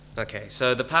Okay,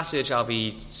 so the passage I'll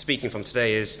be speaking from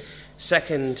today is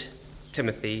 2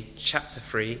 Timothy chapter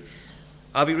 3.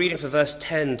 I'll be reading from verse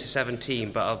 10 to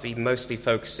 17, but I'll be mostly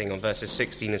focusing on verses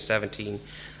 16 and 17.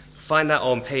 Find that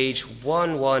on page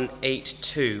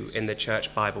 1182 in the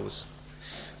church Bibles.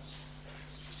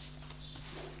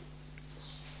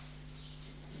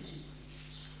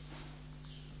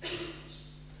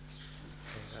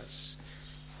 That's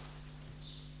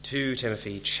 2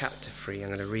 Timothy chapter 3. I'm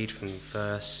going to read from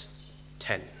verse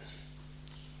 10.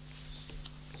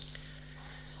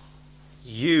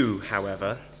 You,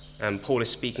 however, and Paul is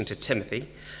speaking to Timothy,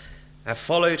 have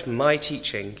followed my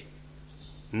teaching,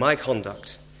 my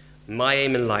conduct, my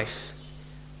aim in life,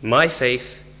 my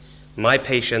faith, my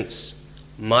patience,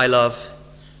 my love,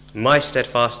 my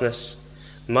steadfastness,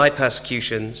 my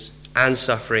persecutions and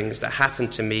sufferings that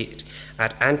happened to me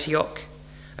at Antioch,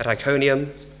 at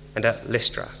Iconium, and at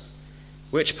Lystra,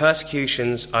 which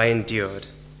persecutions I endured.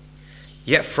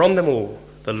 Yet from them all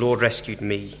the Lord rescued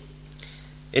me.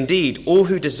 Indeed, all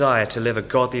who desire to live a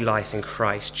godly life in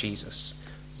Christ Jesus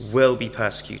will be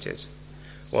persecuted,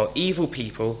 while evil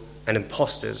people and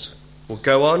impostors will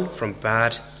go on from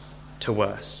bad to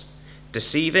worse,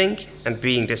 deceiving and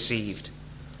being deceived.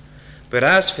 But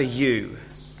as for you,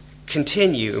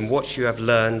 continue in what you have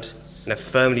learned and have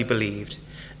firmly believed,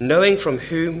 knowing from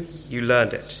whom you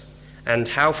learned it, and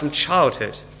how from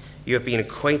childhood you have been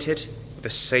acquainted with the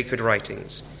sacred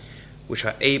writings, which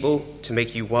are able to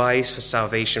make you wise for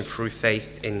salvation through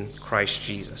faith in Christ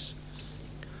Jesus.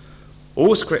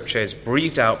 All Scripture is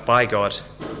breathed out by God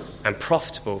and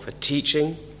profitable for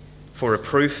teaching, for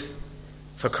reproof,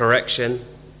 for correction,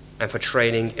 and for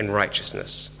training in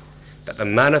righteousness, that the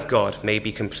man of God may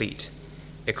be complete,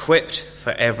 equipped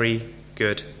for every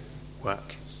good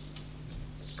work.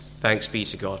 Thanks be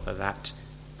to God for that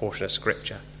portion of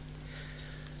Scripture.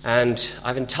 And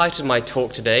I've entitled my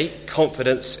talk today,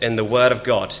 Confidence in the Word of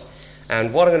God.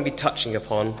 And what I'm going to be touching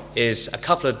upon is a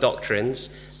couple of doctrines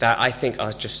that I think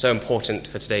are just so important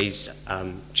for today's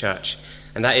church.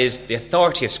 And that is the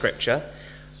authority of Scripture.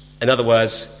 In other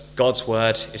words, God's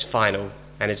Word is final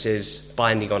and it is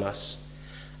binding on us.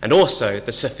 And also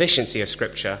the sufficiency of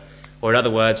Scripture, or in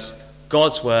other words,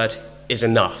 God's Word is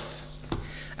enough.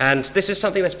 And this is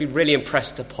something that's been really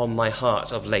impressed upon my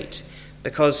heart of late,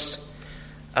 because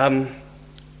I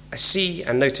see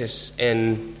and notice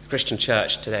in the Christian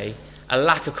church today a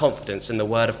lack of confidence in the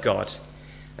Word of God,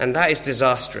 and that is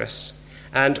disastrous.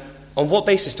 And on what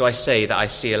basis do I say that I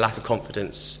see a lack of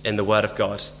confidence in the Word of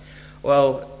God?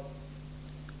 Well,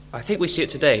 I think we see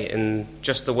it today in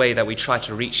just the way that we try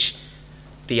to reach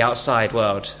the outside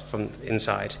world from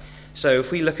inside. So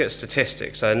if we look at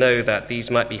statistics, I know that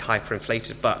these might be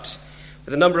hyperinflated, but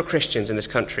with the number of Christians in this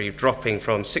country dropping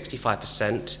from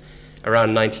 65%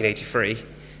 around 1983,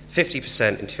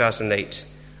 50% in 2008,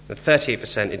 and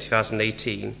 38% in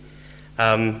 2018,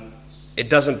 it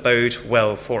doesn't bode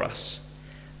well for us.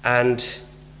 And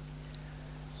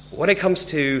when it comes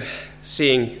to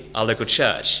seeing our local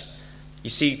church, you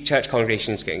see church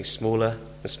congregations getting smaller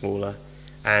and smaller,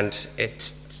 and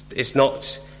it's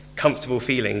not comfortable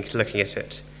feeling looking at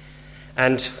it.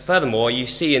 And furthermore, you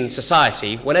see in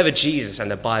society, whenever Jesus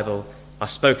and the Bible are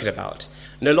spoken about,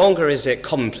 no longer is it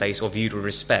commonplace or viewed with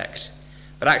respect,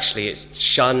 but actually it's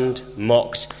shunned,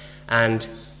 mocked, and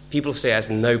people say it has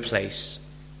no place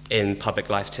in public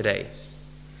life today.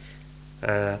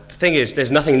 The thing is,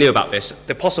 there's nothing new about this.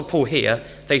 The Apostle Paul here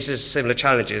faces similar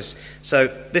challenges. So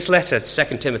this letter,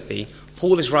 2 Timothy,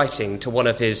 Paul is writing to one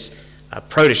of his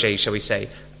protégés, shall we say,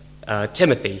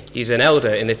 Timothy. He's an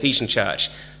elder in the Ephesian church,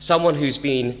 someone who's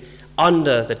been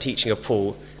under the teaching of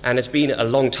Paul and has been a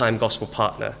long-time gospel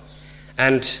partner.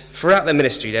 And throughout their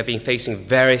ministry, they've been facing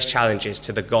various challenges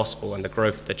to the gospel and the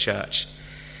growth of the church.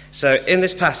 So in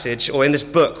this passage, or in this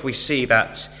book, we see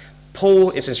that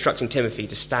Paul is instructing Timothy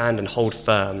to stand and hold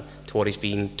firm to what he's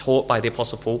been taught by the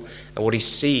Apostle Paul and what he's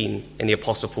seen in the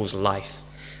Apostle Paul's life.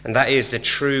 And that is the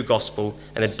true gospel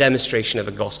and a demonstration of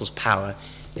the gospel's power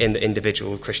in the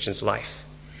individual Christian's life.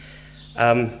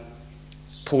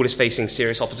 Paul is facing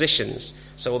serious oppositions.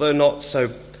 So although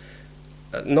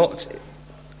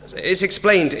it's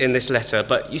explained in this letter,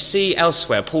 but you see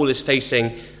elsewhere Paul is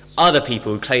facing other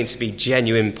people who claim to be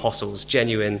genuine apostles,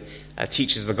 genuine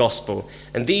teachers of the gospel.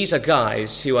 And these are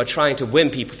guys who are trying to win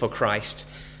people for Christ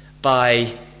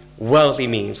by worldly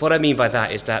means. What I mean by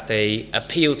that is that they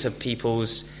appeal to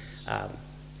people's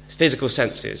physical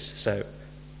senses. So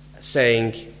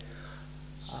saying,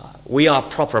 we are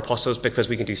proper apostles because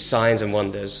we can do signs and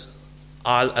wonders.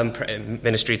 Our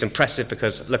ministry is impressive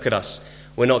because look at us.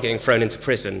 We're not getting thrown into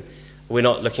prison. We're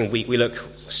not looking weak. We look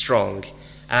strong.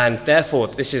 And therefore,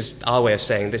 this is our way of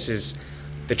saying this is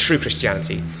the true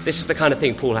Christianity. This is the kind of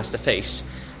thing Paul has to face.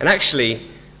 And actually,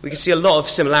 we can see a lot of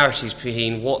similarities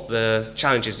between what the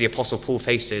challenges the Apostle Paul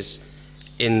faces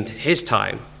in his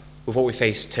time with what we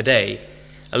face today.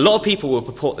 A lot of people will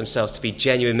purport themselves to be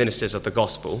genuine ministers of the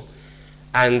gospel,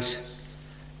 and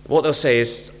what they'll say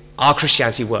is, our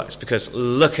Christianity works because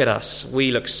look at us,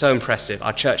 we look so impressive,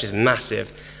 our church is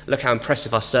massive, look how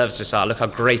impressive our services are, look how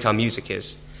great our music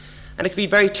is. And it can be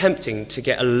very tempting to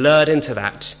get allured into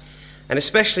that, and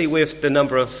especially with the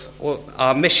number of,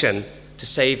 our mission to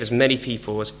save as many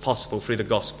people as possible through the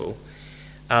gospel.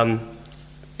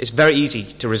 It's very easy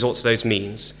to resort to those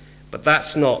means, but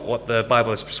that's not what the Bible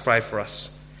has prescribed for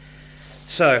us.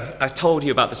 So, I've told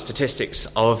you about the statistics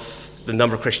of the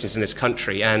number of Christians in this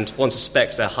country, and one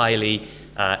suspects they're highly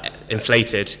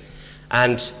inflated.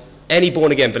 And any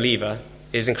born-again believer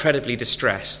is incredibly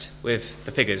distressed with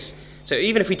the figures. So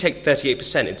even if we take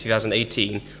 38% in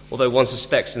 2018, although one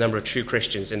suspects the number of true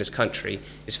Christians in this country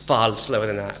is far slower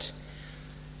than that,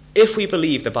 if we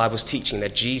believe the Bible's teaching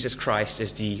that Jesus Christ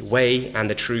is the way and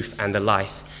the truth and the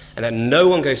life, and that no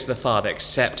one goes to the Father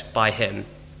except by him,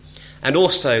 and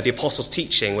also the Apostles'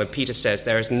 teaching when Peter says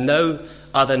there is no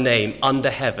other name under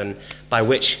heaven by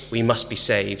which we must be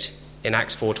saved in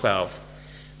Acts 4:12,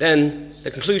 then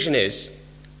the conclusion is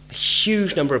a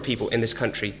huge number of people in this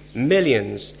country,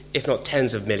 millions, if not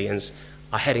tens of millions,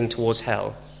 are heading towards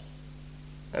hell.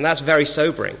 And that's very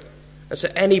sobering. And so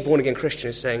any born-again Christian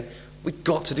is saying, we've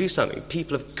got to do something.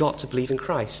 People have got to believe in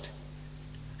Christ.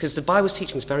 Because the Bible's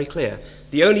teaching is very clear.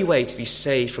 The only way to be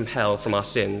saved from hell, from our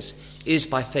sins, is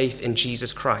by faith in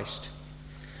Jesus Christ.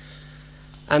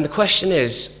 And the question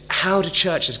is, how do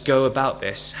churches go about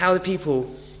this? How do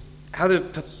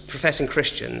professing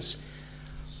Christians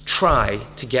try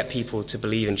to get people to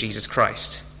believe in Jesus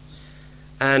Christ?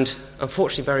 And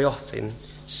unfortunately, very often,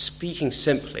 speaking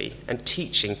simply and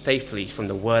teaching faithfully from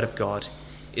the Word of God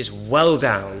is well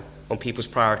down on people's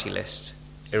priority list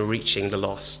in reaching the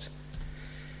lost.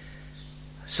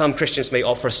 Some Christians may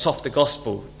offer a softer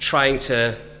gospel, trying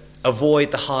to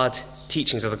avoid the hard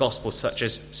teachings of the gospel, such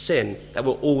as sin, that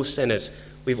we're all sinners,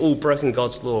 we've all broken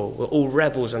God's law, we're all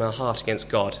rebels in our heart against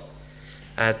God.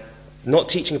 Not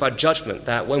teaching about judgment,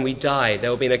 that when we die, there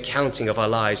will be an accounting of our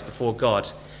lives before God.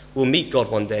 We'll meet God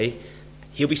one day,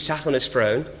 he'll be sat on his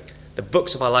throne, the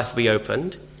books of our life will be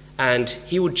opened, and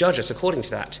he will judge us according to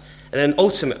that. And then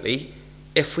ultimately,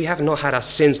 if we have not had our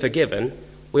sins forgiven,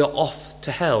 we are off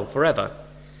to hell forever.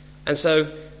 And so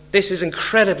this is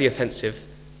incredibly offensive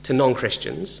to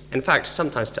non-Christians, in fact,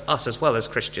 sometimes to us as well as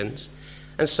Christians.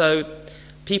 And so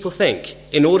people think,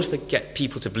 in order to get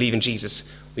people to believe in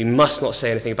Jesus, we must not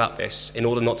say anything about this in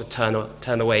order not to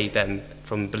turn away them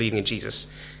from believing in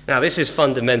Jesus. Now, this is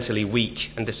fundamentally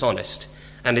weak and dishonest,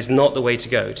 and is not the way to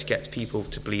go to get people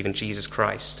to believe in Jesus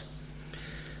Christ.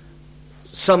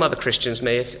 Some other Christians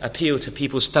may appeal to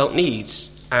people's felt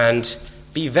needs and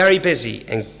be very busy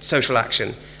in social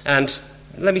action. And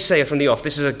let me say from the off,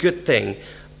 this is a good thing.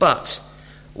 But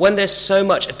when there's so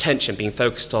much attention being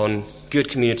focused on good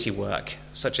community work,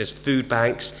 such as food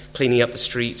banks, cleaning up the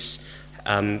streets,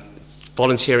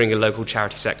 volunteering in local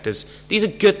charity sectors, these are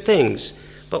good things.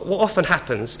 But what often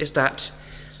happens is that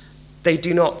they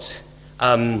do not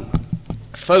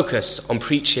focus on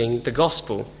preaching the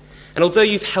gospel. And although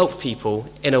you've helped people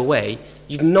in a way,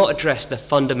 you've not addressed the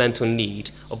fundamental need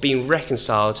of being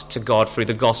reconciled to God through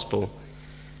the gospel.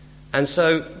 And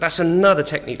so that's another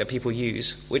technique that people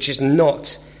use, which is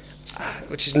not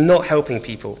helping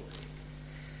people.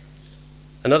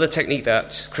 Another technique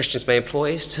that Christians may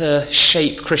employ is to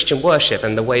shape Christian worship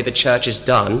and the way the church is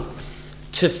done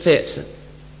to fit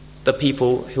the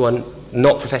people who are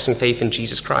not professing faith in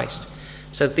Jesus Christ.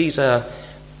 So these are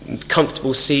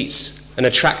comfortable seats, an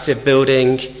attractive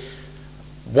building,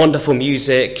 wonderful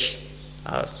music,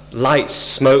 lights,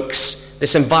 smokes,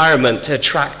 this environment to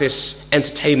attract this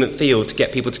entertainment feel to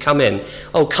get people to come in.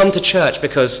 Oh, come to church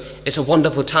because it's a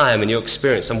wonderful time and you'll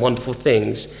experience some wonderful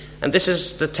things. And this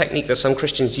is the technique that some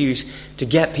Christians use to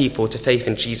get people to faith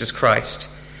in Jesus Christ.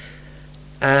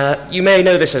 You may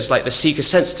know this as like the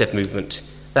seeker-sensitive movement,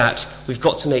 that we've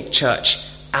got to make church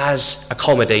as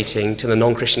accommodating to the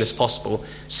non-Christian as possible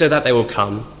so that they will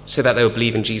come, so that they will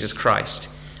believe in Jesus Christ.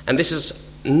 And this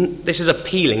is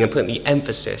appealing and putting the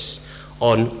emphasis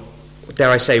on, dare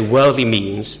I say, worldly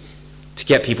means to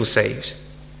get people saved.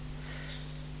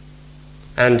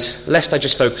 And lest I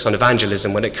just focus on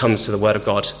evangelism when it comes to the Word of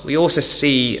God, we also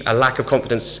see a lack of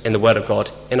confidence in the Word of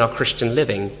God in our Christian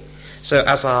living. So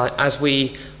as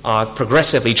we are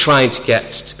progressively trying to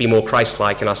get to be more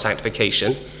Christ-like in our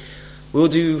sanctification, we'll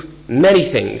do many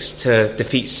things to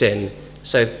defeat sin,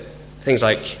 So things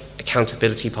like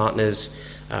accountability partners,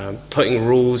 putting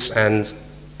rules and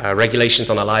regulations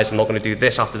on our lives. I'm not going to do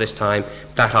this after this time,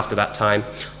 that after that time,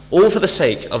 all for the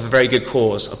sake of a very good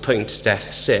cause of putting to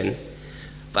death sin.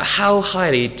 But how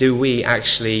highly do we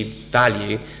actually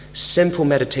value simple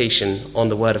meditation on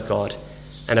the Word of God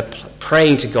and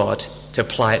praying to God to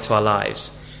apply it to our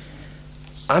lives?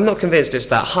 I'm not convinced it's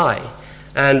that high.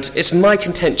 And it's my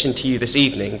contention to you this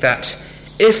evening that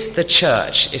if the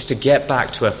church is to get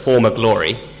back to her former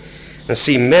glory and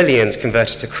see millions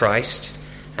converted to Christ,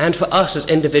 and for us as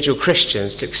individual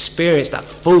Christians to experience that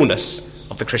fullness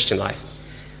of the Christian life,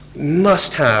 we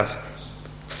must have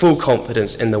full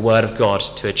confidence in the Word of God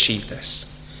to achieve this.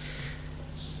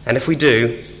 And if we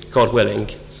do, God willing,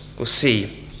 we'll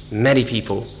see many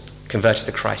people converted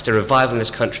to Christ, a revival in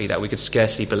this country that we could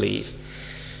scarcely believe,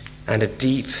 and a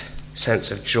deep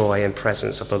sense of joy and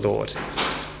presence of the Lord,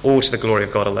 all to the glory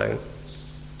of God alone.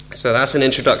 So that's an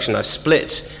introduction. I've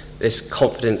split this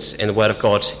confidence in the Word of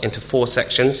God into 4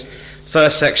 sections.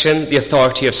 First section, the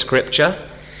authority of Scripture.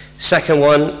 Second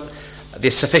one,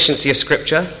 the sufficiency of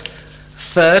Scripture.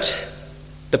 Third,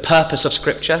 the purpose of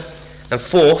Scripture. And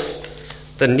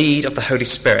fourth, the need of the Holy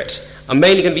Spirit. I'm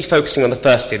mainly going to be focusing on the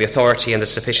first two, the authority and the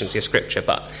sufficiency of Scripture,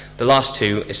 but the last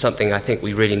two is something I think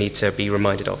we really need to be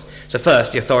reminded of. So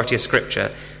first, the authority of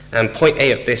Scripture. And point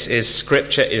A of this is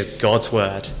Scripture is God's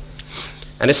Word.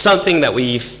 And it's something that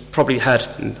we've probably heard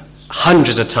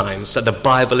hundreds of times, that the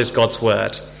Bible is God's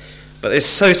Word. But it's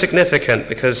so significant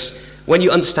because when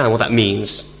you understand what that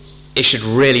means, it should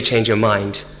really change your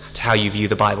mind to how you view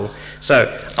the Bible.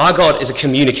 So our God is a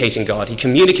communicating God. He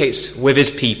communicates with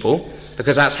his people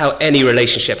because that's how any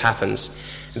relationship happens.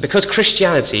 And because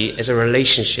Christianity is a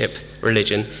relationship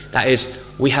religion, that is,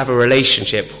 we have a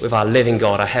relationship with our living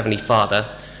God, our Heavenly Father,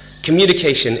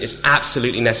 communication is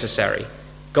absolutely necessary.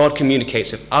 God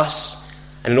communicates with us,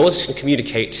 and in order to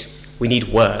communicate, we need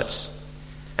words.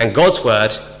 And God's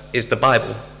word is the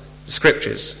Bible, the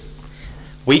Scriptures.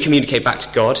 We communicate back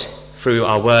to God through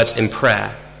our words in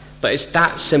prayer. But it's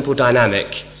that simple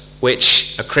dynamic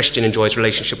which a Christian enjoys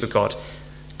relationship with God.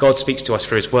 God speaks to us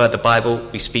through his word, the Bible.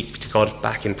 We speak to God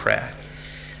back in prayer.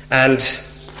 And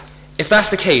if that's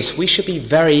the case, we should be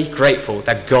very grateful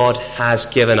that God has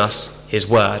given us his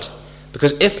word.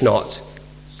 Because if not,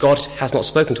 God has not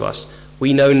spoken to us.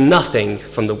 We know nothing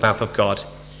from the mouth of God.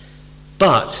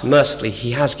 But mercifully,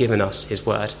 he has given us his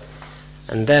word.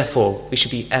 And therefore, we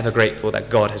should be ever grateful that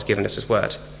God has given us his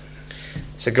word.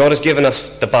 So God has given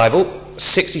us the Bible,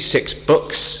 66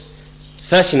 books,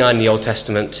 39 in the Old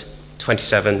Testament,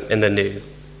 27 in the New.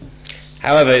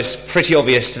 However, it's pretty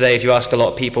obvious today, if you ask a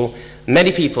lot of people,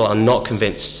 many people are not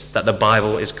convinced that the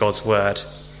Bible is God's word.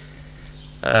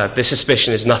 This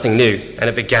suspicion is nothing new, and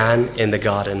it began in the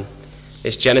garden.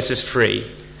 It's Genesis 3,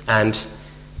 and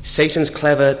Satan's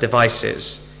clever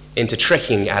devices into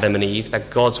tricking Adam and Eve that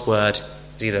God's word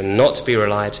is either not to be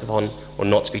relied upon or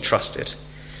not to be trusted.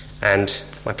 And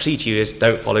my plea to you is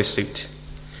don't follow suit.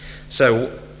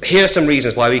 So here are some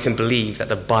reasons why we can believe that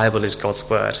the Bible is God's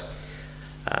word.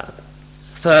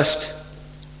 First,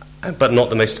 but not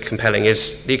the most compelling,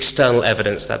 is the external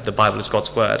evidence that the Bible is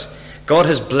God's word. God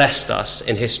has blessed us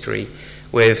in history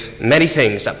with many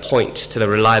things that point to the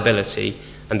reliability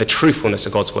and the truthfulness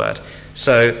of God's word.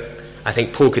 So I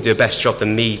think Paul could do a better job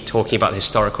than me talking about the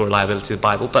historical reliability of the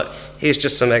Bible, but here's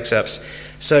just some excerpts.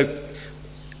 So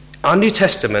our New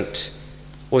Testament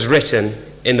was written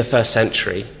in the first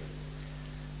century,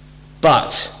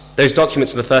 but those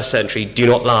documents of the first century do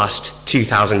not last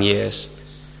 2,000 years.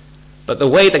 But the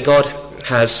way that God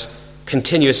has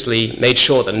continuously made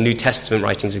sure that the New Testament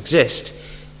writings exist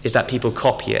is that people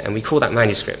copy it, and we call that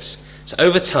manuscripts. So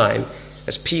over time,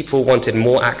 as people wanted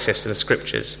more access to the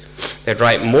scriptures, they'd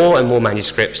write more and more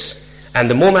manuscripts, and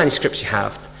the more manuscripts you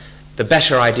have, the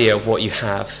better idea of what you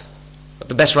have,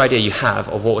 the better idea you have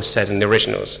of what was said in the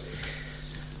originals.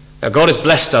 Now, God has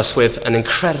blessed us with an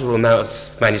incredible amount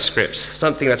of manuscripts,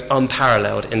 something that's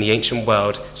unparalleled in the ancient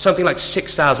world, something like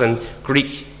 6,000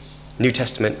 Greek New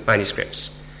Testament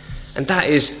manuscripts. And that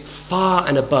is far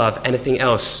and above anything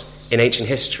else in ancient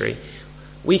history.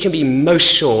 We can be most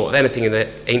sure of anything in the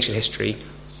ancient history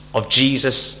of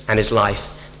Jesus and his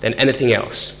life than anything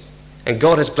else. And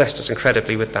God has blessed us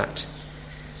incredibly with that.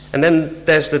 And then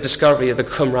there's the discovery of the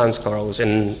Qumran scrolls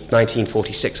in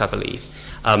 1946, I believe.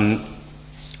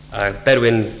 A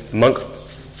Bedouin monk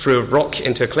threw a rock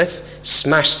into a cliff,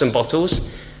 smashed some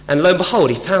bottles, and lo and behold,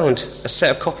 he found a set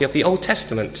of copy of the Old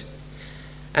Testament.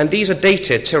 And these were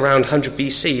dated to around 100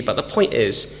 BC, but the point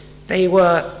is, they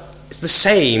were the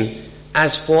same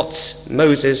as what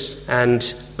Moses and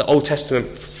the Old Testament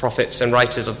prophets and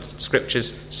writers of the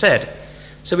scriptures said.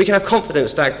 So we can have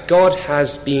confidence that God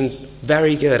has been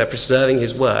very good at preserving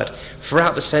his word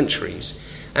throughout the centuries.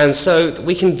 And so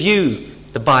we can view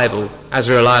the Bible as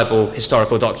a reliable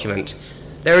historical document.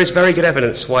 There is very good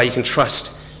evidence why you can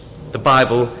trust the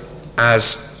Bible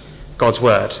as God's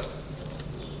word.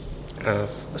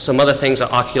 Some other things are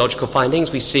archaeological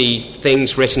findings. We see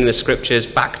things written in the scriptures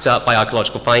backed up by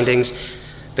archaeological findings.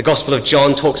 The Gospel of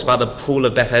John talks about the pool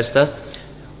of Bethesda.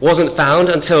 Wasn't found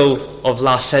until of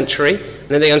last century, and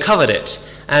then they uncovered it.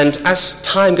 And as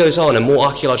time goes on and more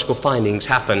archaeological findings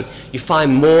happen, you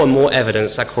find more and more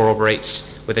evidence that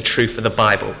corroborates with the truth of the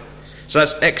Bible. So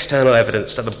that's external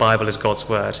evidence that the Bible is God's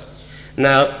word.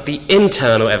 Now, the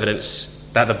internal evidence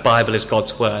that the Bible is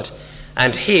God's word.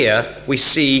 And here we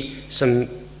see some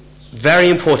very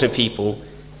important people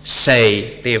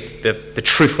say the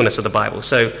truthfulness of the Bible.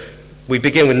 So we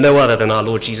begin with no other than our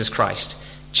Lord Jesus Christ.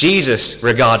 Jesus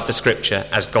regarded the scripture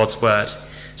as God's word.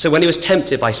 So when he was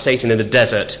tempted by Satan in the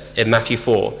desert in Matthew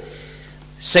 4,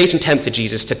 Satan tempted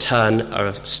Jesus to turn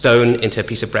a stone into a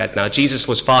piece of bread. Now, Jesus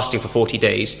was fasting for 40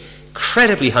 days,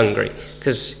 incredibly hungry,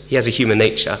 because he has a human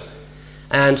nature.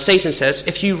 And Satan says,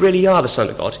 if you really are the Son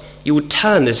of God, you would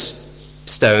turn this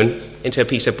stone into a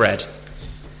piece of bread.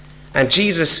 And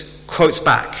Jesus quotes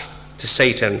back to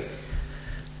Satan,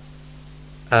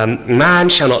 man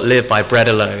shall not live by bread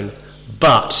alone,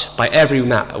 but by every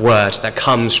word that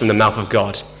comes from the mouth of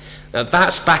God. Now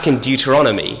that's back in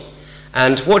Deuteronomy.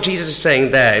 And what Jesus is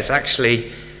saying there is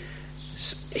actually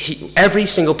every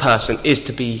single person is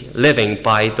to be living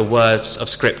by the words of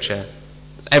Scripture,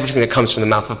 everything that comes from the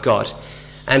mouth of God.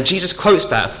 And Jesus quotes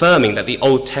that, affirming that the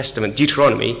Old Testament,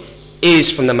 Deuteronomy,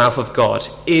 is from the mouth of God,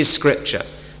 is Scripture.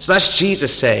 So that's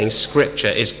Jesus saying Scripture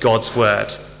is God's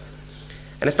word.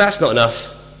 And if that's not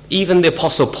enough, even the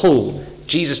Apostle Paul,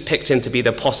 Jesus picked him to be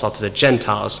the apostle to the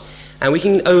Gentiles. And we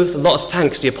can owe a lot of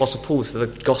thanks to the Apostle Paul for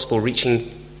the gospel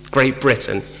reaching Great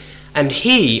Britain. And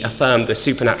he affirmed the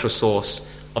supernatural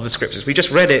source of the scriptures. We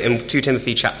just read it in 2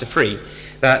 Timothy chapter 3,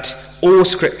 that all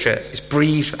scripture is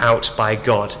breathed out by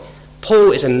God.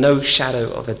 Paul is in no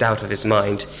shadow of a doubt of his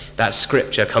mind that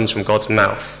scripture comes from God's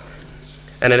mouth.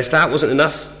 And then if that wasn't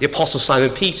enough, the Apostle Simon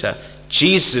Peter,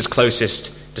 Jesus'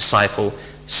 closest disciple,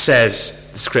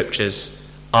 says the scriptures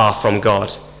are from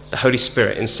God, the Holy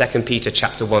Spirit, in 2 Peter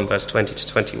chapter 1, verse 20 to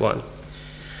 21.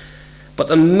 But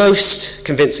the most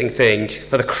convincing thing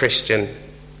for the Christian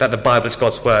that the Bible is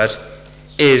God's word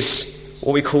is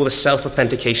what we call the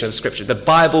self-authentication of the scripture. The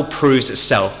Bible proves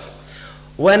itself.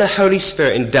 When a Holy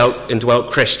Spirit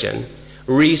indwelt Christian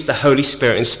reads the Holy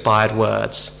Spirit-inspired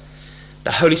words,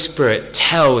 the Holy Spirit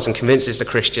tells and convinces the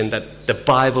Christian that the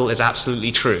Bible is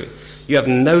absolutely true. You have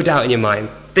no doubt in your mind,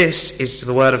 this is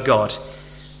the word of God.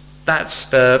 That's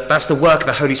the work of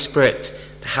the Holy Spirit,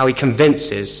 how he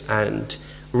convinces and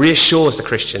reassures the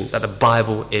Christian that the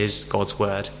Bible is God's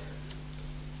word.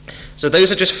 So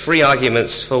those are just three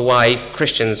arguments for why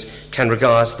Christians can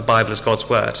regard the Bible as God's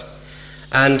word.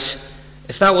 And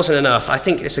if that wasn't enough, I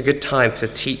think it's a good time to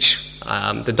teach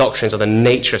the doctrines of the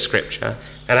nature of Scripture,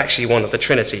 and actually one of the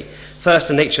Trinity. First,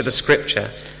 the nature of the Scripture.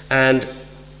 And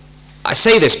I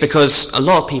say this because a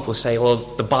lot of people say, well,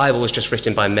 the Bible was just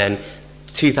written by men,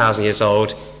 2,000 years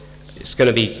old, it's going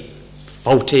to be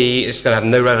faulty, it's going to have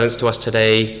no relevance to us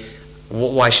today,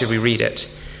 why should we read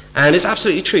it? And it's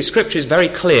absolutely true. Scripture is very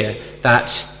clear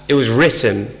that it was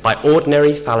written by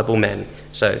ordinary, fallible men.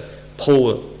 So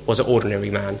Paul was an ordinary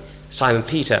man. Simon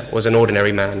Peter was an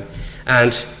ordinary man.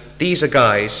 And these are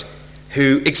guys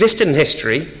who existed in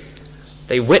history.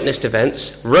 They witnessed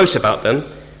events, wrote about them.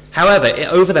 However,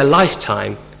 over their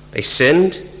lifetime, they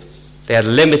sinned, they had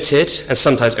limited and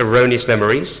sometimes erroneous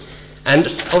memories, and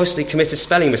obviously committed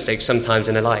spelling mistakes sometimes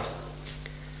in their life.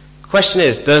 The question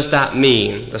is, does that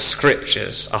mean the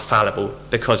scriptures are fallible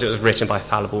because it was written by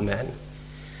fallible men?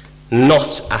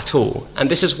 Not at all. And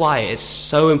this is why it's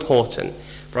so important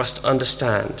for us to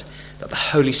understand that the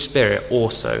Holy Spirit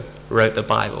also wrote the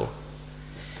Bible.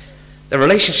 The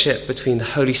relationship between the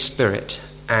Holy Spirit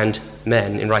and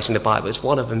men in writing the Bible is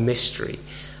one of a mystery.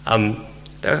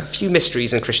 There are a few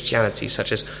mysteries in Christianity,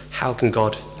 such as how can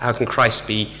Christ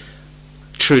be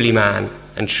truly man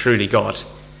and truly God?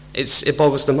 It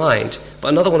boggles the mind. But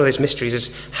another one of those mysteries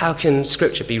is how can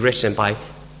Scripture be written by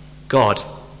God,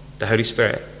 the Holy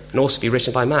Spirit, and also be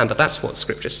written by man? But that's what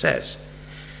Scripture says.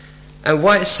 And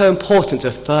why it's so important to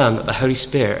affirm that the Holy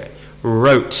Spirit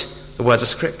wrote the words of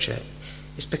Scripture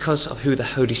is because of who the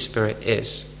Holy Spirit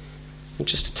is. And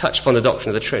just to touch upon the doctrine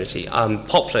of the Trinity,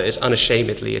 Poplar is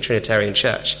unashamedly a Trinitarian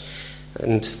church.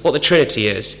 And what the Trinity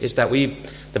is that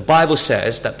the Bible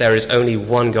says that there is only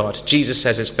one God. Jesus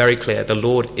says it's very clear, the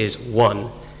Lord is one.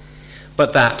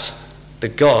 But that the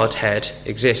Godhead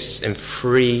exists in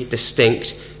three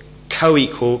distinct,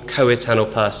 co-equal, co-eternal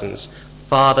persons: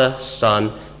 Father,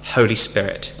 Son, Holy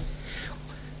Spirit.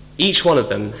 Each one of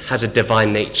them has a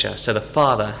divine nature. So the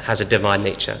Father has a divine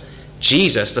nature.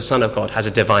 Jesus, the Son of God, has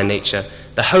a divine nature.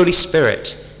 The Holy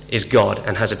Spirit is God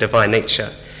and has a divine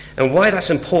nature. And why that's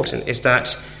important is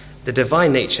that the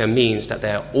divine nature means that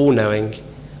they are all-knowing,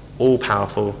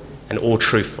 all-powerful, and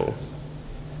all-truthful.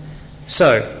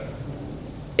 So,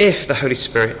 if the Holy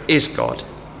Spirit is God,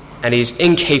 and he is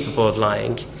incapable of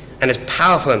lying, and is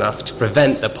powerful enough to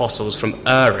prevent the apostles from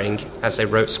erring as they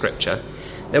wrote Scripture,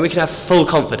 then we can have full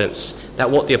confidence that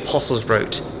what the apostles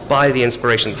wrote by the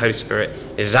inspiration of the Holy Spirit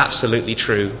is absolutely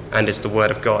true and is the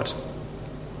Word of God.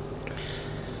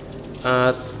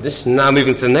 This now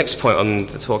moving to the next point on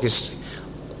the talk is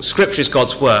Scripture is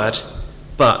God's Word,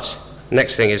 but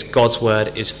next thing is God's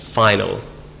Word is final.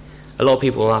 A lot of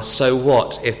people will ask, so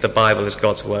what if the Bible is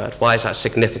God's Word? Why is that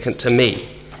significant to me?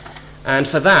 And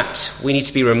for that, we need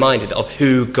to be reminded of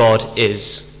who God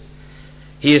is.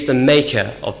 He is the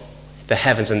maker of the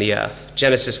heavens and the earth.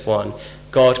 Genesis 1,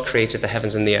 God created the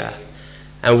heavens and the earth.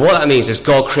 And what that means is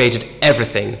God created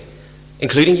everything,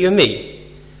 including you and me.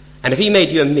 And if he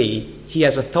made you and me, he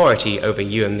has authority over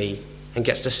you and me and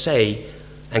gets to say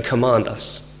and command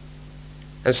us.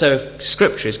 And so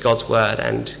Scripture is God's Word,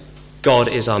 and God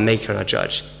is our maker and our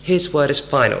judge. His word is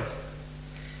final.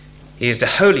 He is the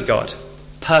holy God,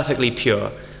 perfectly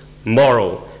pure,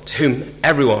 moral, to whom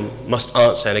everyone must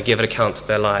answer and give an account of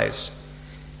their lives.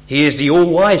 He is the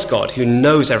all-wise God who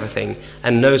knows everything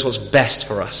and knows what's best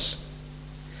for us.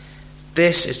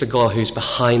 This is the God who's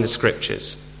behind the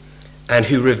Scriptures and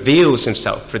who reveals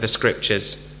himself through the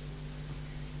Scriptures.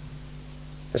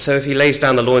 And so if he lays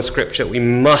down the law in Scripture, we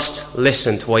must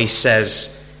listen to what he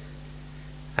says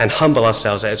and humble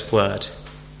ourselves at his word.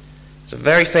 There's a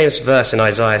very famous verse in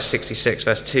Isaiah 66,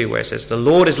 verse 2, where it says, "The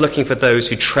Lord is looking for those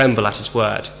who tremble at his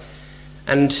word."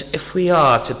 And if we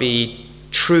are to be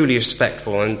truly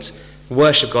respectful and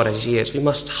worship God as he is, we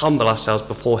must humble ourselves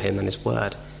before him and his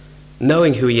word,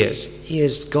 knowing who he is. He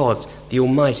is God, the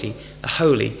Almighty, the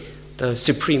Holy, the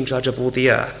supreme judge of all the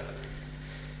earth.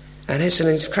 And it's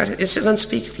an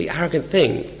unspeakably arrogant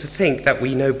thing to think that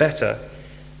we know better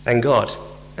than God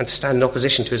and to stand in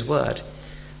opposition to his word.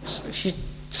 So if you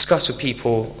discuss with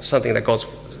people something that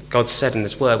God said in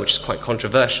his word, which is quite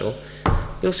controversial,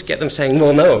 you'll get them saying,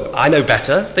 well, no, I know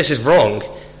better, this is wrong.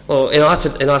 Well, in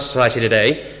our society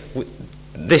today,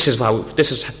 this is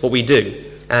what we do,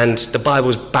 and the Bible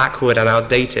is backward and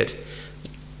outdated.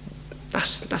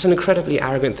 That's an incredibly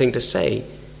arrogant thing to say.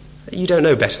 You don't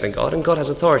know better than God, and God has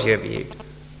authority over you.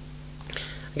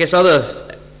 I guess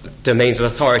other domains of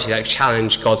authority that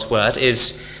challenge God's word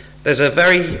is there's a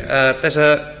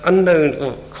unknown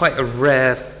or quite a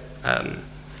rare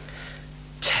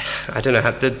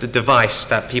the device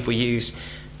that people use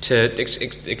to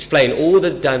explain all the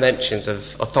dimensions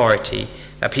of authority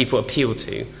that people appeal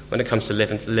to when it comes to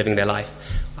living their life.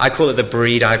 I call it the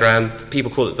Bree diagram.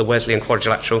 People call it the Wesleyan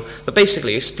quadrilateral. But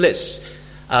basically, it splits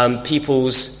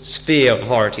people's sphere of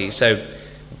authority. So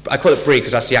I call it Bree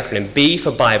because that's the acronym. B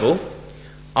for Bible,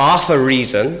 R for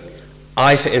reason,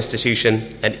 I for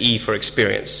institution, and E for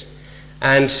experience.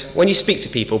 And when you speak to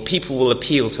people, people will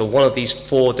appeal to one of these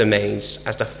four domains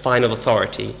as the final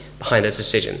authority behind their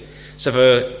decision. So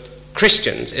for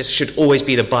Christians, it should always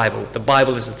be the Bible. The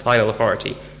Bible is the final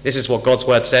authority. This is what God's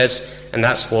word says, and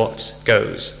that's what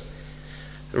goes.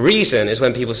 Reason is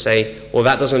when people say, well,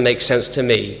 that doesn't make sense to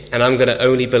me, and I'm going to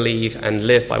only believe and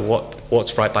live by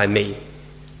what's right by me.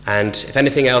 And if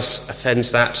anything else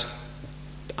offends that,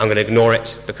 I'm going to ignore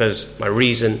it because my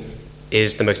reason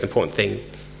is the most important thing.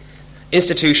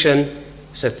 Institution,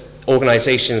 so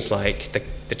organizations like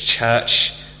the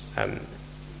church,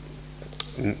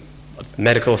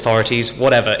 medical authorities,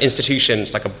 whatever,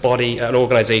 institutions like a body, an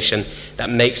organization that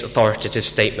makes authoritative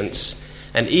statements.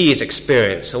 And E is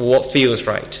experience, or what feels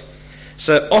right.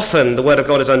 So often the word of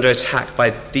God is under attack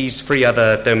by these three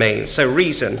other domains. So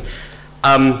reason.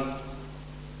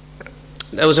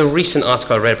 There was a recent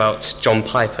article I read about John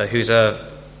Piper, who's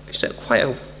quite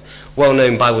a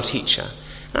well-known Bible teacher.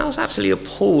 And I was absolutely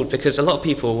appalled because a lot of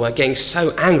people were getting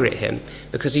so angry at him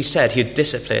because he said he'd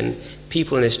discipline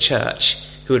people in his church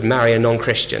who would marry a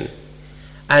non-Christian.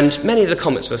 And many of the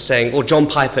comments were saying, well, John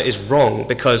Piper is wrong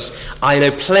because I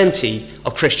know plenty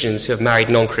of Christians who have married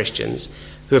non-Christians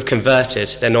who have converted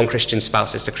their non-Christian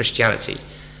spouses to Christianity.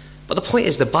 But the point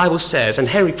is, the Bible says, and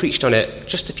Henry preached on it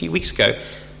just a few weeks ago,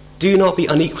 do not be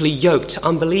unequally yoked to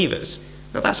unbelievers.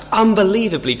 Now that's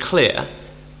unbelievably clear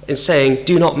in saying,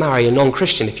 do not marry a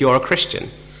non-Christian if you are a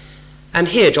Christian. And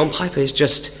here, John Piper is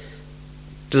just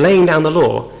laying down the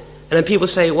law. And then people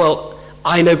say, well,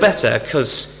 I know better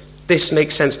because this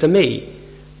makes sense to me.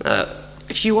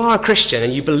 If you are a Christian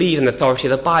and you believe in the authority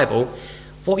of the Bible,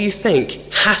 what you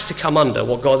think has to come under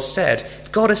what God has said.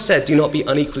 If God has said, do not be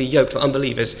unequally yoked with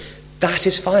unbelievers, that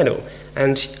is final.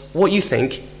 And what you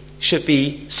think should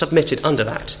be submitted under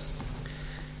that.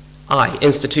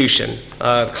 Institution.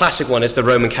 The classic one is the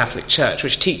Roman Catholic Church,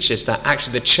 which teaches that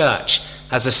actually the church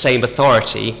has the same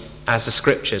authority as the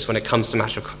scriptures when it comes to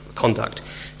matter of conduct.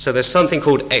 So there's something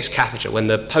called ex cathedra, when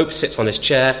the Pope sits on his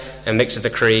chair and makes a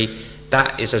decree,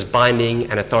 that is as binding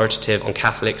and authoritative on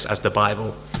Catholics as the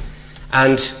Bible.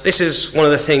 And this is one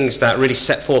of the things that really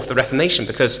set forth the Reformation,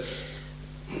 because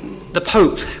the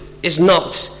Pope is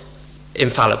not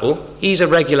infallible. He's a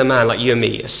regular man like you and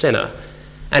me, a sinner.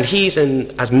 And he's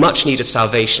in as much need of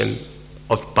salvation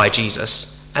by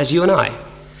Jesus as you and I.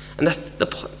 And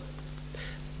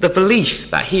the belief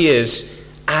that he is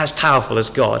as powerful as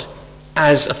God,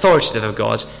 as authoritative of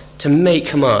God, to make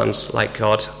commands like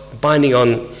God, binding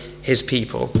on his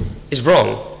people, is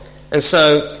wrong. And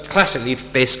so, classically,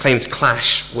 this claim to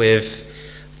clash with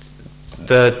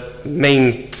the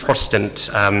main Protestant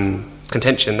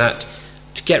contention that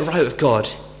to get right with God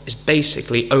is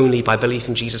basically only by belief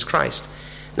in Jesus Christ.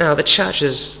 Now, the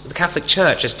Catholic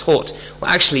Church has taught,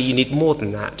 well, actually, you need more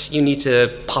than that. You need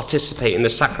to participate in the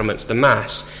sacraments, the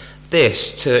Mass,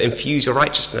 this, to infuse your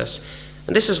righteousness.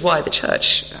 And this is why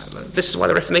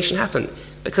the Reformation happened,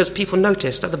 because people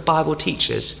noticed that the Bible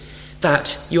teaches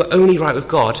that you are only right with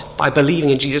God by believing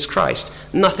in Jesus Christ,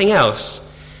 nothing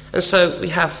else. And so we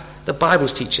have the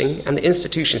Bible's teaching and the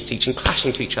institution's teaching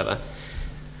clashing to each other.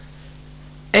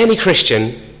 Any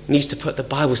Christian needs to put the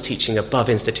Bible's teaching above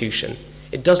institution.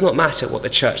 It does not matter what the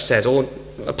church says, or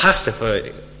a pastor for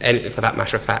that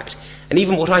matter of fact. And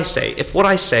even what I say, if what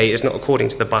I say is not according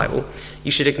to the Bible,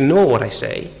 you should ignore what I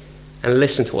say and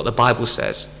listen to what the Bible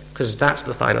says, because that's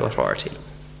the final authority.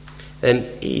 Then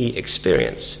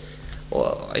experience,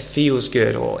 or it feels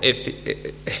good, or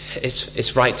if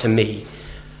it's right to me.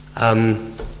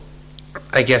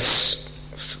 I guess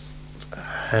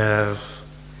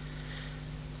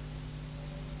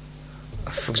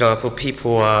for example,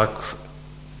 people are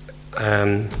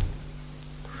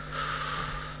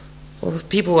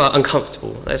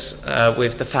uncomfortable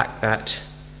with the fact that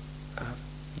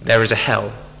there is a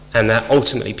hell and that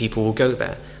ultimately people will go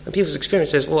there. And people's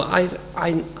experience is, well,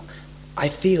 I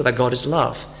feel that God is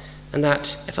love, and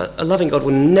that if a loving God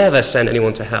will never send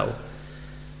anyone to hell.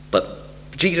 But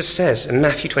Jesus says in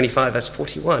Matthew 25, verse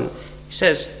 41, he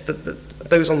says that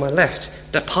those on my left,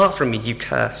 depart from me, you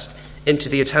cursed, into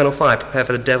the eternal fire prepared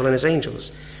for the devil and his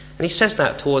angels. And he says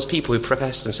that towards people who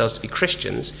profess themselves to be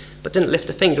Christians, but didn't lift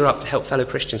a finger up to help fellow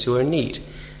Christians who are in need.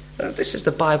 This is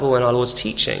the Bible and our Lord's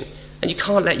teaching, and you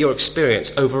can't let your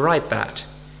experience override that.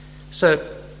 So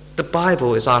the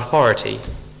Bible is our authority,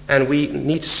 and we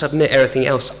need to submit everything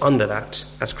else under that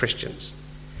as Christians.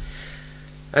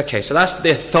 Okay, so that's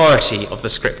the authority of the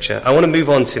Scripture. I want to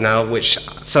move on to now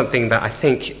something that I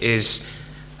think is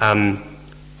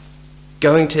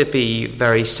going to be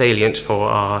very salient for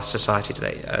our society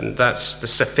today, and that's the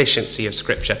sufficiency of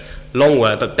Scripture. Long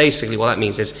word, but basically what that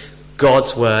means is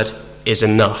God's word is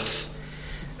enough.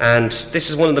 And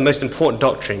this is one of the most important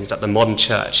doctrines that the modern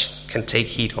church can take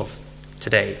heed of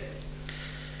today.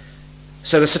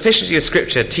 So the sufficiency of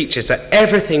Scripture teaches that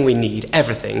everything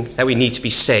that we need to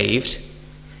be saved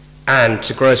and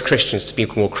to grow as Christians to be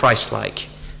more Christ-like.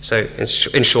 So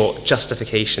in short,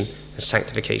 justification and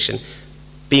sanctification,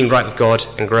 being right with God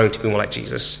and growing to be more like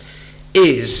Jesus,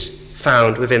 is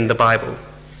found within the Bible.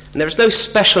 And there is no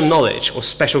special knowledge or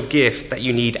special gift that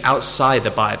you need outside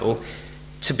the Bible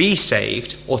to be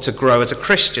saved or to grow as a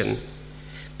Christian,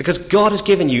 because God has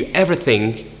given you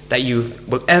everything that you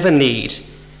will ever need,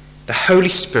 the Holy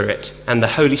Spirit and the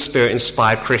Holy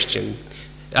Spirit-inspired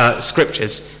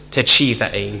scriptures to achieve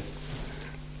that aim.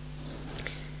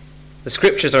 The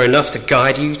Scriptures are enough to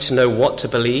guide you to know what to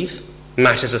believe,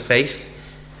 matters of faith,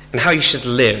 and how you should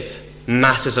live,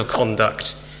 matters of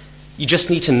conduct. You just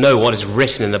need to know what is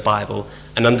written in the Bible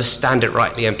and understand it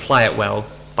rightly and apply it well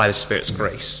by the Spirit's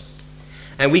grace.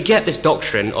 And we get this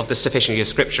doctrine of the sufficiency of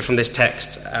Scripture from this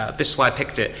text. This is why I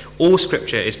picked it. All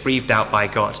Scripture is breathed out by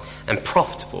God and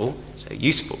profitable, so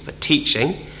useful for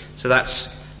teaching. So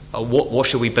that's what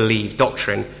should we believe?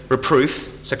 Doctrine.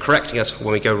 Reproof, so correcting us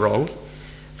when we go wrong.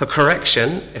 For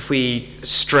correction, if we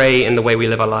stray in the way we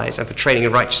live our lives, and for training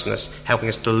in righteousness, helping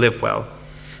us to live well,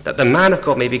 that the man of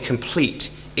God may be complete,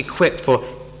 equipped for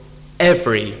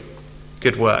every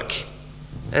good work.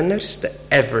 And notice the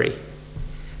every.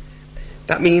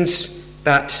 That means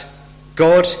that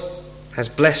God has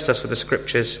blessed us with the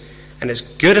Scriptures, and it's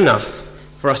good enough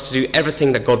for us to do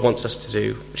everything that God wants us to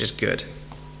do, which is good.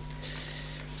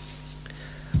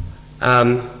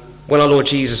 When our Lord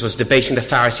Jesus was debating the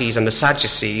Pharisees and the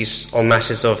Sadducees on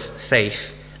matters of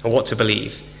faith and what to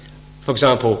believe, for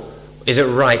example, is it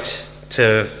right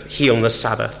to heal on the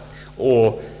Sabbath,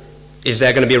 or is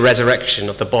there going to be a resurrection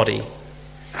of the body?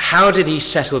 How did he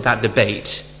settle that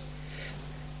debate?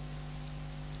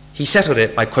 He settled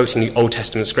it by quoting the Old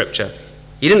Testament scripture.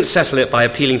 He didn't settle it by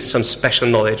appealing to some special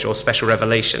knowledge or special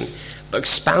revelation, but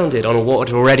expounded on what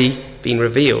had already been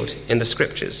revealed in the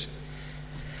scriptures.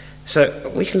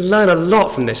 So we can learn a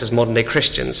lot from this as modern-day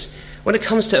Christians. When it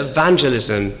comes to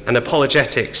evangelism and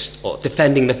apologetics, or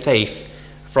defending the faith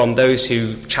from those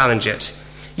who challenge it,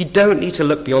 you don't need to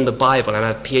look beyond the Bible and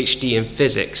have a PhD in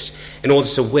physics in order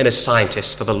to win a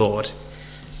scientist for the Lord.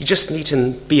 You just need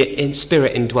to be an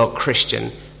in-spirit indwelt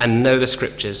Christian and know the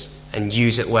scriptures and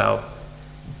use it well.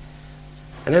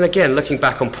 And then again, looking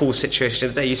back on Paul's situation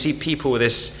today, you see people with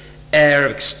this air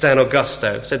of external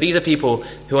gusto. So these are people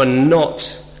who are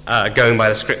not going by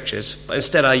the scriptures, but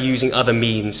instead are using other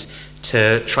means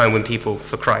to try and win people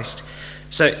for Christ.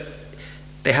 So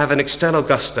they have an external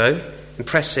gusto,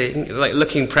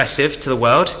 looking impressive to the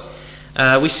world.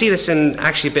 We see this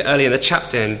actually a bit earlier in the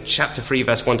chapter, in chapter 3,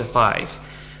 verse 1 to 5.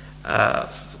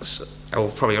 I'll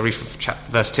read from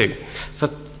verse 2. For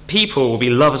people will be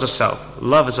lovers of self,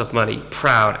 lovers of money,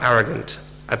 proud, arrogant,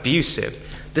 abusive,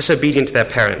 disobedient to their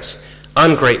parents,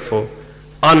 ungrateful,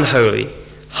 unholy,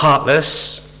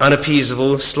 heartless,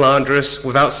 unappeasable, slanderous,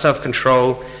 without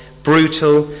self-control,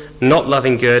 brutal, not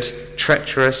loving good,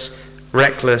 treacherous,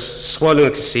 reckless, swallowing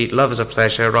of conceit, lovers of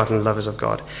pleasure rather than lovers of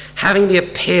God, having the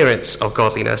appearance of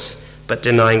godliness but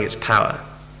denying its power.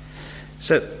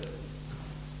 So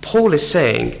Paul is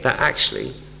saying that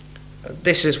actually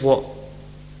this is what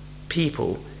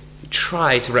people who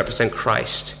try to represent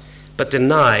Christ but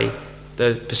deny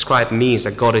the prescribed means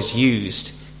that God has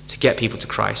used to get people to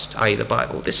Christ, i.e. the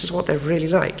Bible. This is what they're really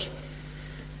like.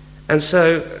 And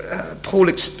so Paul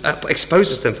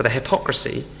exposes them for their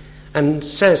hypocrisy and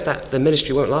says that the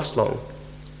ministry won't last long.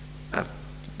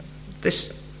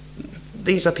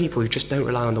 These are people who just don't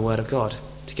rely on the word of God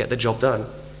to get the job done.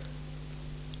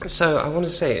 So I want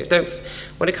to say,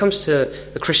 when it comes to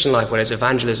the Christian life, whether it's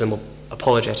evangelism or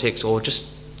apologetics or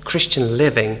just Christian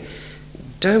living,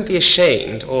 don't be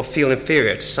ashamed or feel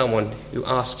inferior to someone who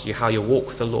asks you how your walk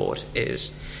with the Lord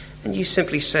is. And you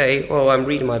simply say, well, I'm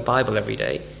reading my Bible every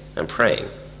day and praying.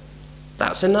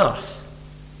 That's enough.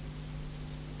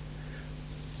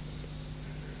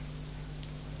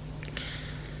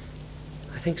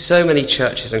 I think so many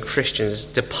churches and Christians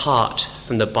depart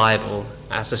from the Bible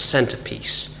as the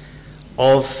centerpiece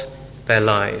of their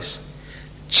lives.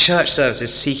 Church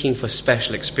services seeking for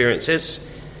special experiences,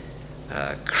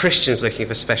 Christians looking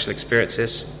for special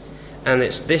experiences, and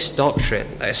it's this doctrine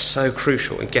that is so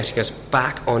crucial in getting us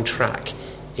back on track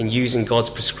in using God's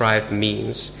prescribed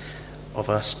means of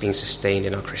us being sustained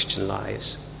in our Christian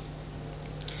lives.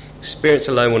 Experience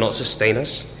alone will not sustain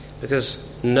us,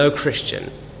 because no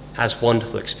Christian has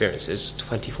wonderful experiences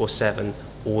 24/7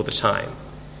 all the time.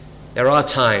 There are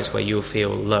times where you'll feel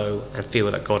low and feel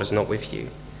that God is not with you.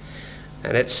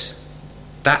 And it's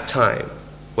that time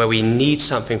where we need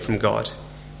something from God,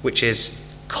 which is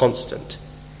constant,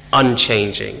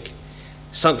 unchanging,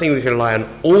 something we can rely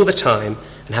on all the time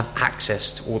and have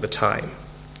access to all the time,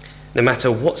 no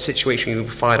matter what situation we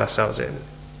find ourselves in.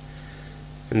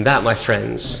 And that, my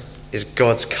friends, is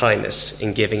God's kindness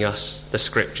in giving us the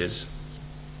scriptures.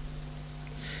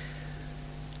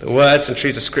 The words and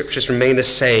truths of scriptures remain the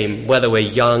same whether we're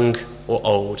young or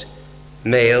old,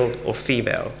 male or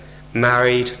female,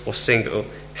 married or single,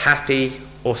 happy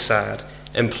or sad,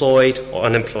 employed or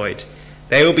unemployed.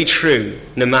 They will be true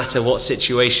no matter what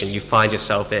situation you find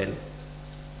yourself in.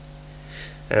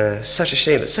 Such a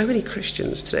shame that so many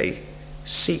Christians today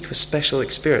seek for special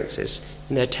experiences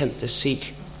in their attempt to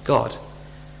seek God.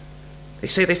 They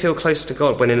say they feel close to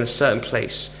God when in a certain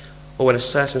place or when a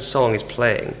certain song is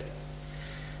playing.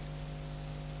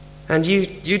 And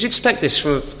you'd expect this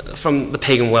from the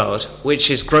pagan world, which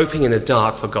is groping in the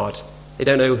dark for God. They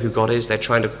don't know who God is. They're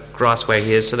trying to grasp where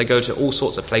he is, so they go to all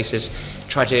sorts of places,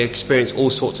 try to experience all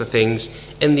sorts of things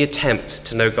in the attempt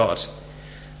to know God.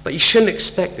 But you shouldn't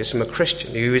expect this from a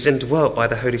Christian who is indwelt by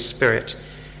the Holy Spirit,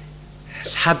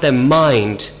 has had their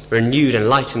mind renewed and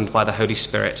lightened by the Holy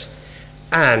Spirit,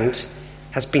 and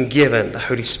has been given the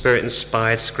Holy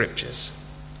Spirit-inspired scriptures.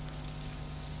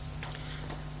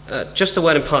 Just a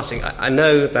word in passing. I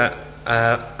know that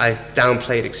I've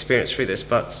downplayed experience through this,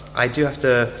 but I do have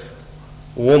to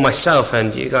warn myself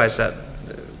and you guys that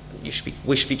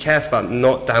we should be careful about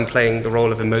not downplaying the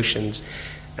role of emotions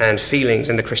and feelings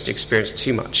in the Christian experience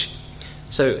too much.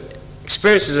 So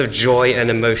experiences of joy and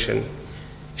emotion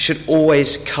should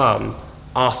always come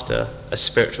after a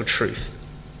spiritual truth.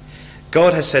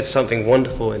 God has said something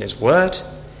wonderful in his word,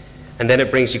 and then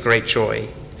it brings you great joy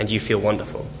and you feel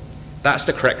wonderful. That's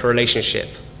the correct relationship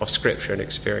of Scripture and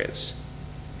experience.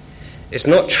 It's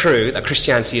not true that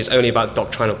Christianity is only about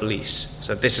doctrinal beliefs.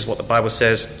 So this is what the Bible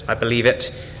says, I believe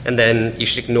it, and then you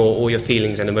should ignore all your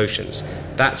feelings and emotions.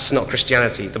 That's not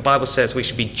Christianity. The Bible says we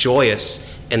should be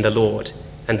joyous in the Lord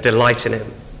and delight in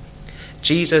him.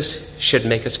 Jesus should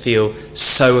make us feel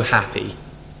so happy.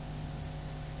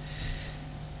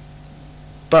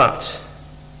 But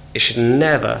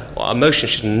our emotion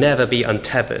should never be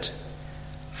untethered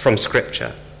from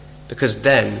Scripture, because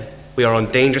then we are on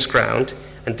dangerous ground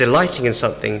and delighting in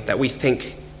something that we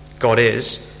think God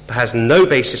is, but has no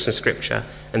basis in Scripture,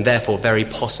 and therefore very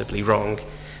possibly wrong.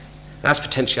 That's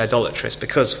potentially idolatrous,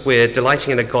 because we're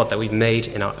delighting in a God that we've made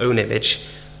in our own image,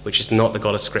 which is not the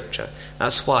God of Scripture.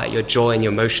 That's why your joy and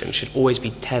your emotion should always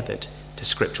be tethered to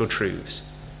scriptural truths.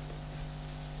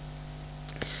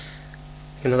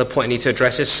 Another point I need to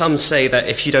address is some say that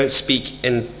if you don't speak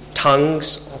in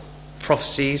tongues or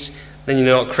prophecies, then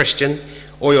you're not a Christian,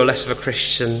 or you're less of a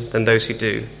Christian than those who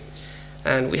do.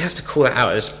 And we have to call that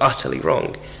out as utterly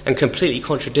wrong and completely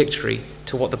contradictory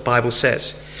to what the Bible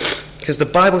says. Because the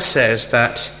Bible says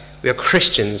that we are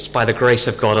Christians by the grace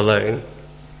of God alone,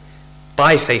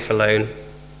 by faith alone,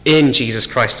 in Jesus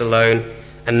Christ alone,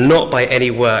 and not by any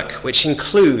work, which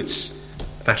includes,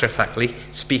 matter of factly,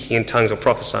 speaking in tongues or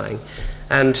prophesying.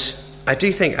 And I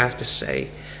do think I have to say,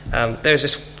 there's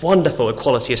this wonderful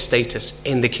equality of status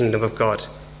in the kingdom of God.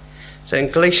 So in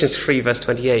Galatians 3, verse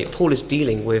 28, Paul is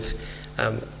dealing with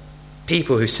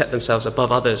people who set themselves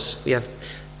above others. We have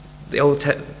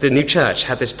the New Church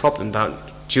had this problem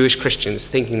about Jewish Christians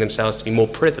thinking themselves to be more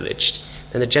privileged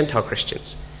than the Gentile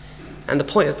Christians. And the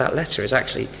point of that letter is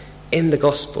actually, in the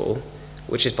gospel,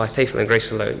 which is by faith and grace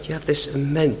alone, you have this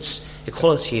immense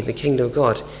equality in the kingdom of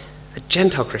God. A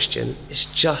Gentile Christian is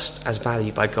just as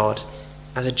valued by God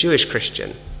as a Jewish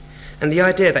Christian. And the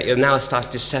idea that you're now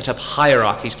starting to set up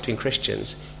hierarchies between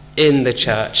Christians in the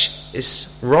church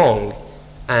is wrong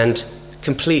and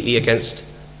completely against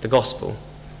the gospel.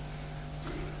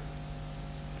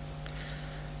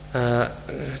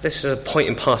 This is a point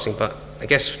in passing, but I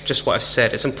guess just what I've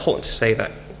said, it's important to say that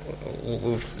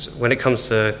when it comes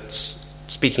to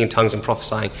speaking in tongues and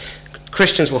prophesying,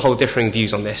 Christians will hold differing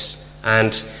views on this.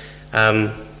 And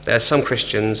there are some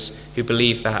Christians who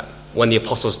believe that when the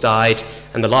apostles died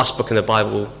and the last book in the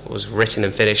Bible was written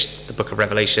and finished, the book of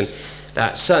Revelation,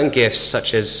 that certain gifts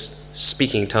such as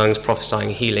speaking in tongues, prophesying,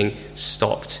 healing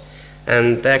stopped.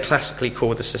 And they're classically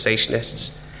called the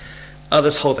cessationists.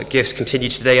 Others hold that gifts continue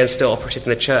today and still operative in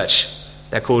the church.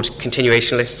 They're called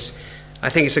continuationists. I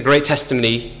think it's a great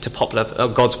testimony to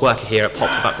God's work here at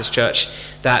Poplar Baptist Church,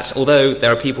 that although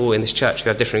there are people in this church who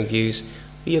have differing views,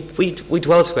 we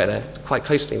dwell together quite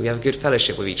closely. We have a good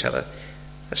fellowship with each other.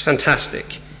 That's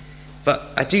fantastic. But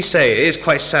I do say it is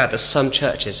quite sad that some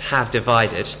churches have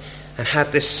divided and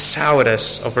had this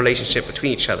sourness of relationship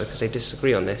between each other because they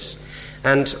disagree on this.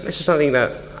 And this is something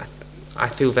that I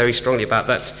feel very strongly about,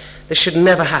 that this should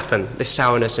never happen, this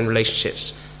sourness in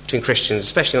relationships between Christians,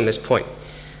 especially on this point.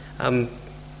 And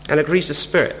it grieves the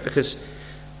spirit, because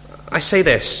I say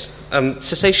this,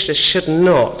 cessationists should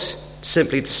not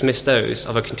simply dismiss those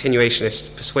of a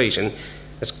continuationist persuasion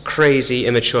as crazy,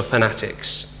 immature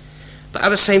fanatics. But at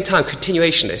the same time,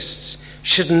 continuationists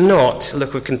should not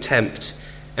look with contempt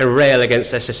and rail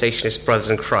against their cessationist brothers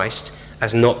in Christ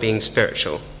as not being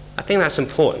spiritual. I think that's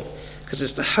important, because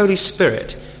it's the Holy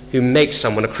Spirit who makes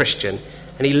someone a Christian,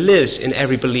 and he lives in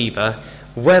every believer,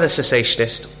 whether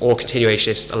cessationist or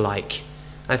continuationist alike.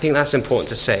 I think that's important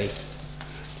to say.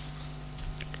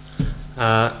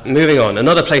 Moving on,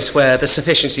 another place where the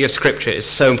sufficiency of Scripture is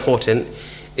so important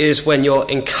is when you're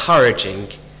encouraging,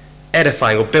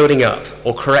 edifying, or building up,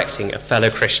 or correcting a fellow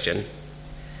Christian.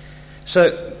 So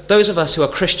those of us who are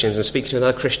Christians and speaking to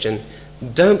another Christian,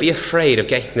 don't be afraid of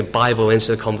getting the Bible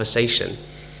into the conversation.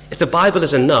 If the Bible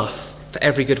is enough for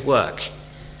every good work,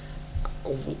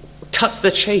 cut to the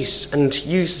chase and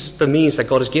use the means that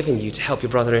God has given you to help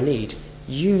your brother in need.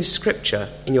 Use Scripture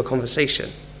in your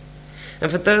conversation.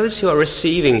 And for those who are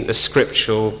receiving the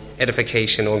scriptural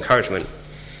edification or encouragement,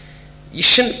 you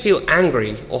shouldn't feel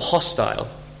angry or hostile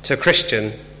to a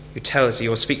Christian who tells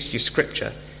you or speaks to you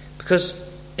Scripture,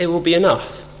 because it will be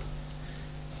enough,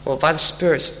 or by the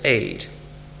Spirit's aid,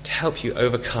 to help you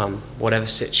overcome whatever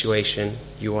situation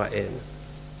you are in.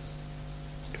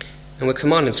 And we're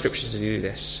commanded in Scripture to do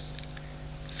this.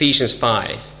 Ephesians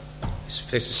 5 is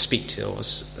supposed to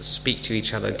speak to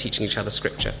each other and teaching each other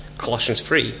Scripture. Colossians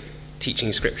 3,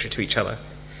 teaching Scripture to each other.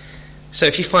 So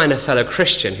if you find a fellow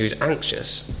Christian who's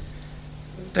anxious,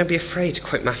 don't be afraid to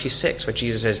quote Matthew 6, where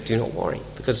Jesus says, do not worry,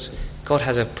 because God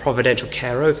has a providential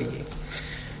care over you.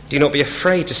 Do not be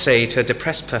afraid to say to a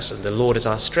depressed person, the Lord is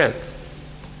our strength.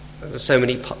 There's so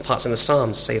many parts in the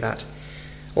Psalms say that.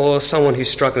 Or someone who's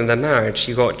struggling in their marriage.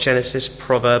 You've got Genesis,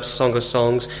 Proverbs, Song of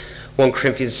Songs, 1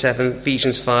 Corinthians 7,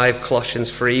 Ephesians 5,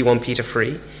 Colossians 3, 1 Peter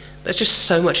 3. There's just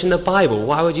so much in the Bible.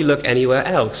 Why would you look anywhere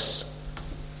else?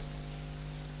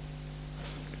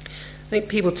 I think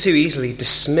people too easily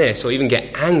dismiss or even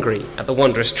get angry at the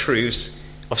wondrous truths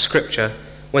of Scripture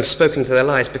when spoken to their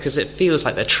lives because it feels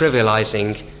like they're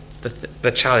trivializing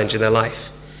the challenge in their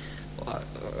life.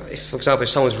 If, for example, if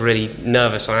someone's really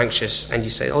nervous or anxious and you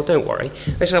say, oh, don't worry,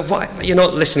 they say, why? You're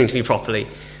not listening to me properly.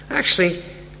 Actually,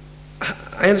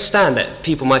 I understand that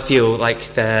people might feel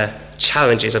like their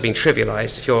challenges are being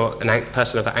trivialized if you're a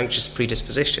person of an anxious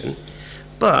predisposition.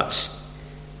 But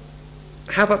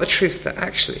how about the truth that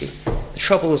actually the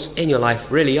troubles in your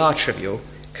life really are trivial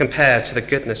compared to the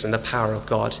goodness and the power of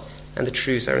God and the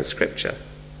truths that are in Scripture?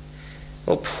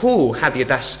 Well, Paul had the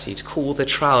audacity to call the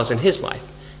trials in his life,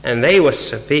 and they were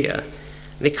severe,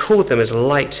 and he called them as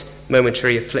light,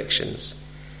 momentary afflictions.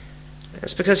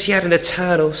 It's because he had an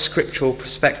eternal scriptural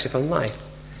perspective on life.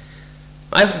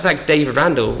 I often thank David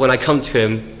Randall when I come to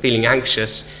him feeling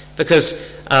anxious, because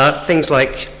things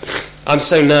like, I'm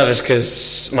so nervous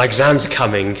because my exams are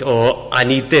coming, or I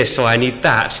need this, or I need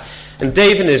that. And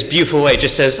Dave, in his beautiful way,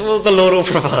 just says, well, the Lord will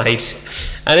provide.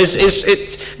 And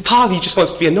it's part of you just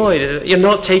wants to be annoyed. You're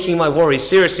not taking my worries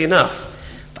seriously enough.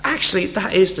 But actually,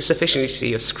 that is the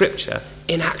sufficiency of Scripture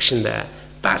in action there.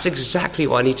 That's exactly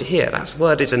what I need to hear. That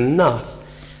word is enough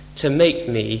to make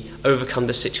me overcome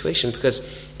the situation. Because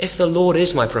if the Lord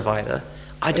is my provider,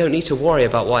 I don't need to worry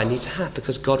about what I need to have,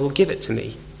 because God will give it to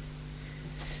me.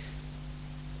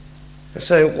 And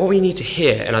so what we need to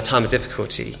hear in our time of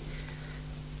difficulty,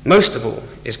 most of all,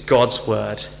 is God's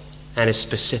word and his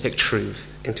specific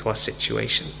truth into our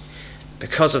situation,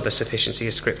 because of the sufficiency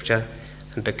of Scripture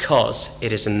and because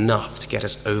it is enough to get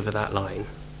us over that line.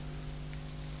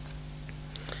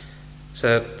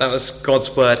 So that was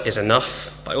God's word is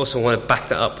enough, but I also want to back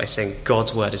that up by saying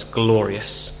God's word is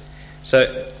glorious.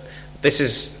 So this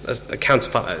is a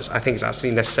counterpart that I think is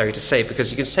absolutely necessary to say, because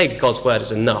you can say God's word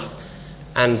is enough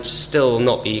and still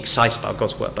not be excited about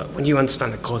God's word. But when you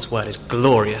understand that God's word is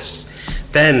glorious,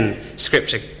 then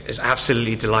Scripture is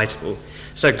absolutely delightful.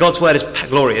 So God's word is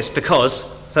glorious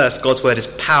because, first, God's word is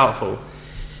powerful.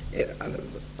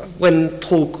 When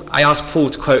I asked Paul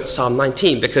to quote Psalm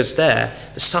 19, because there,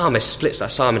 the psalmist splits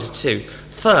that psalm into two.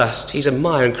 First, he's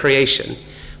admiring creation.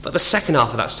 But the second half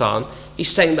of that psalm, he's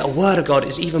saying that the word of God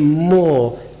is even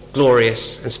more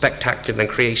glorious and spectacular than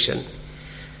creation.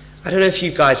 I don't know if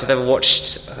you guys have ever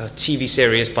watched a TV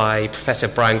series by Professor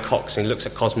Brian Cox, and he looks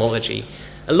at cosmology.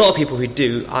 A lot of people who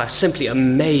do are simply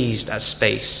amazed at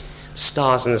space.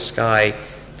 Stars in the sky,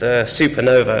 the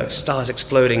supernova, stars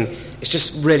exploding. It's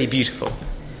just really beautiful.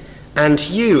 And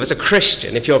you, as a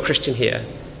Christian, if you're a Christian here,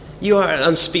 you are at an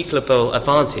unspeakable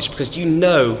advantage because you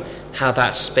know how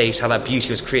that space, how that beauty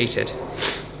was created.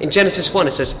 In Genesis 1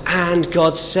 it says, and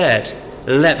God said,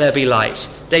 let there be light.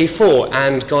 Day 4,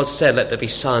 and God said, let there be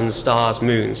sun, stars,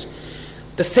 moons.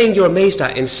 The thing you're amazed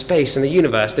at in space and the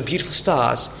universe, the beautiful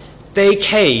stars, they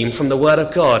came from the word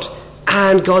of God,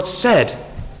 and God said.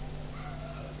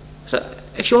 So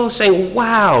if you're saying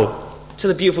wow to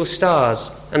the beautiful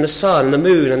stars and the sun and the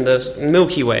moon and the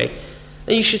Milky Way,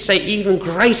 then you should say even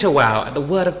greater wow at the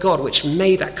word of God which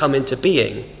made that come into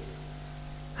being.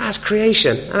 That's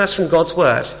creation, and that's from God's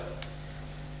word.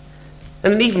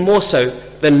 And even more so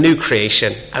than new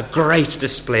creation, a great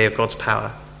display of God's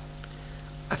power.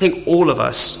 I think all of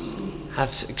us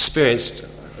have experienced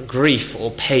grief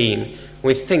or pain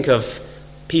when we think of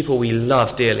people we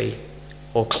love dearly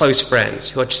or close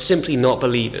friends who are just simply not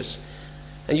believers.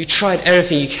 And you tried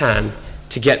everything you can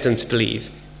to get them to believe.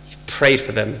 You prayed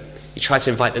for them. You tried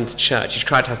to invite them to church. You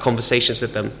tried to have conversations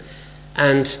with them.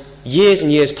 And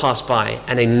years pass by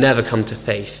and they never come to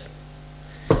faith.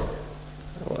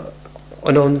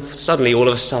 And suddenly, all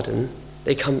of a sudden,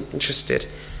 they come interested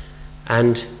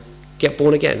and get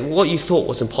born again. What you thought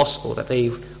was impossible, that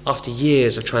they, after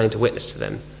years of trying to witness to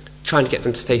them, trying to get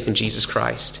them to faith in Jesus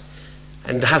Christ,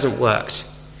 and it hasn't worked,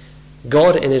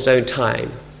 God in his own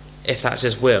time, if that's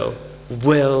his will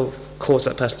cause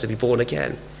that person to be born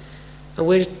again. And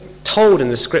we're told in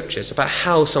the Scriptures about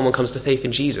how someone comes to faith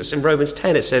in Jesus. In Romans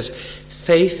 10 it says,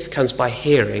 faith comes by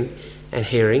hearing, and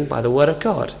hearing by the word of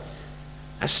God.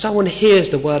 As someone hears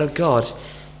the word of God,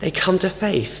 they come to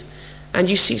faith. And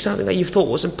you see something that you thought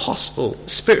was impossible, a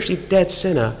spiritually dead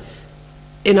sinner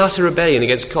in utter rebellion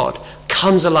against God,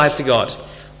 comes alive to God.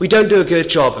 We don't do a good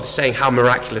job of saying how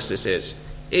miraculous this is.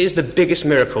 It is the biggest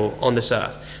miracle on this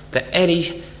earth, that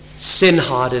any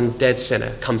sin-hardened dead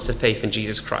sinner comes to faith in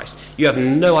Jesus Christ. You have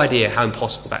no idea how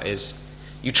impossible that is.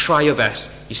 You try your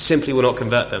best, you simply will not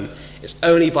convert them. It's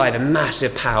only by the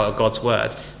massive power of God's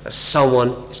word that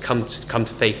someone has come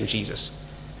to faith in Jesus.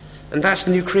 And that's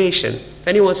new creation. If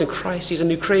anyone's in Christ, he's a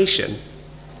new creation.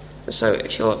 And so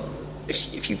if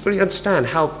you really understand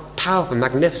how powerful and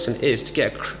magnificent it is to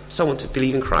get someone to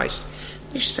believe in Christ,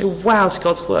 you should say wow to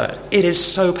God's word. It is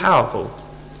so powerful.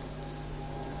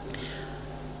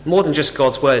 More than just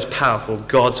God's word is powerful,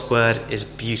 God's word is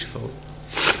beautiful.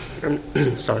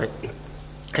 Sorry.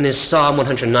 And in Psalm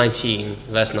 119,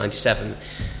 verse 97,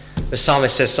 the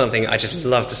psalmist says something I just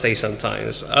love to say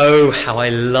sometimes. Oh, how I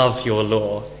love your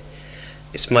law.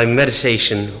 It's my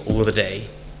meditation all the day.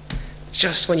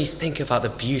 Just when you think about the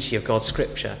beauty of God's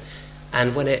scripture,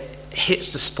 and when it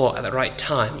hits the spot at the right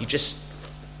time, you just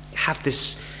have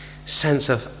this sense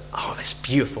of, oh, that's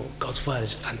beautiful. God's word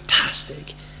is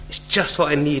fantastic. It's just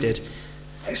what I needed.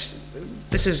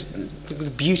 This is the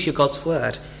beauty of God's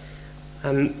word.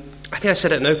 I think I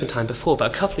said it in open time before,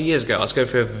 but a couple of years ago, I was going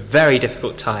through a very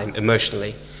difficult time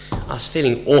emotionally. I was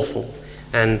feeling awful,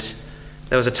 and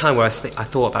there was a time where I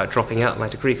thought about dropping out of my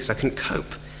degree because I couldn't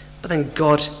cope. But then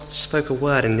God spoke a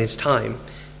word in his time.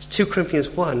 It's 2 Corinthians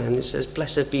 1, and it says,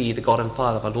 "Blessed be the God and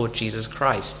Father of our Lord Jesus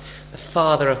Christ, the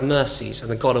Father of mercies and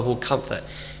the God of all comfort,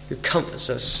 who comforts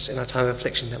us in our time of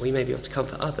affliction, that we may be able to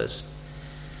comfort others."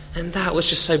 And that was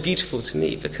just so beautiful to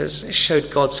me because it showed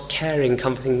God's caring,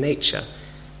 comforting nature.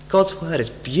 God's word is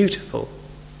beautiful.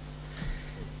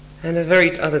 And a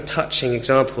very other touching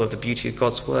example of the beauty of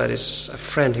God's word is a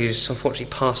friend who's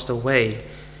unfortunately passed away.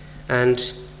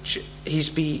 And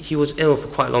he was ill for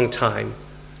quite a long time.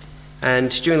 And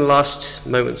during the last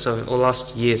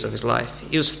last years of his life,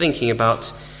 he was thinking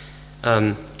about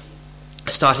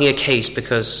starting a case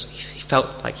because he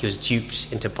felt like he was duped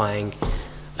into buying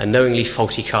a knowingly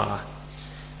faulty car.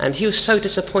 And he was so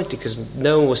disappointed because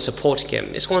no one was supporting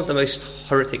him. It's one of the most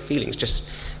horrific feelings, just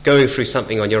going through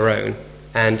something on your own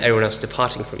and everyone else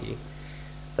departing from you.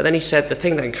 But then he said the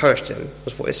thing that encouraged him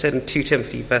was what it said in 2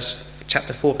 Timothy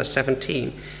chapter 4, verse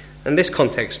 17. In this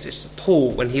context, it's Paul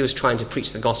when he was trying to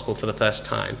preach the gospel for the first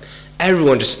time.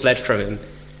 Everyone just fled from him.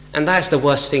 And that is the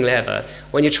worst thing ever,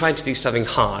 when you're trying to do something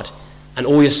hard and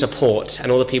all your support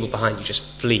and all the people behind you just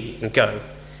flee and go.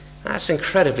 That's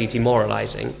incredibly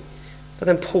demoralizing. But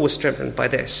then Paul was strengthened by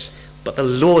this. "But the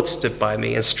Lord stood by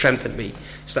me and strengthened me,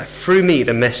 so that through me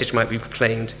the message might be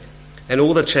proclaimed, and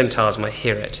all the Gentiles might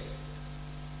hear it."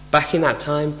 Back in that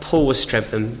time, Paul was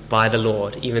strengthened by the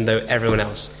Lord, even though everyone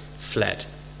else fled.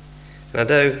 And I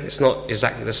know it's not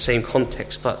exactly the same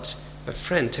context, but my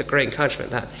friend took great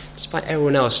encouragement that despite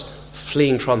everyone else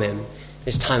fleeing from him in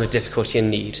his time of difficulty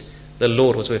and need, the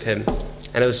Lord was with him.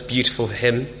 And it was beautiful for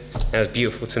him, and it was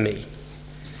beautiful to me.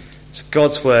 So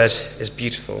God's word is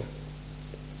beautiful.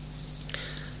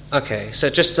 Okay, so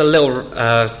just a little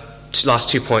last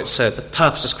 2 points. So the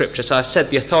purpose of Scripture. So I've said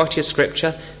the authority of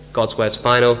Scripture, God's word is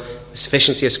final. The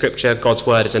sufficiency of Scripture, God's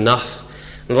word is enough.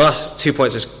 And the last 2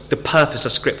 points is the purpose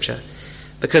of Scripture.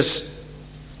 Because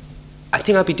I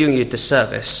think I'd be doing you a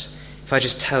disservice if I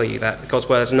just tell you that God's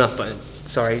word is enough, but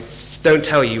don't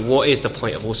tell you what is the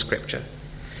point of all Scripture.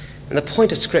 And the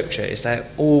point of Scripture is that it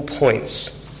all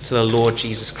points to the Lord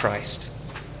Jesus Christ.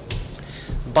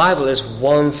 The Bible is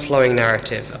one flowing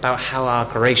narrative about how our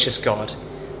gracious God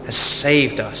has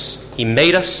saved us. He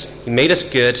made us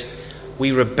good.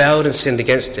 We rebelled and sinned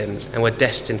against him and were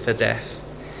destined for death.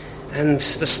 And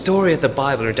the story of the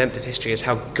Bible, redemptive history, is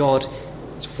how God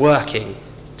is working,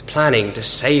 planning to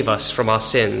save us from our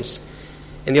sins.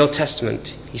 In the Old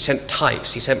Testament, he sent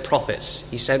types, he sent prophets,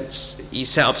 he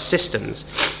set up systems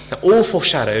that all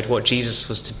foreshadowed what Jesus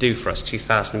was to do for us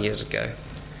 2,000 years ago.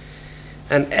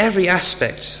 And every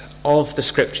aspect of the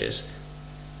Scriptures,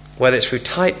 whether it's through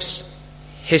types,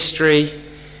 history,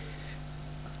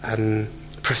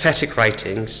 prophetic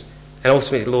writings, and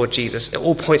ultimately the Lord Jesus, it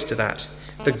all points to that.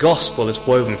 The gospel is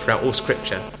woven throughout all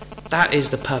Scripture. That is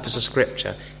the purpose of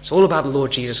Scripture. It's all about the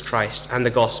Lord Jesus Christ and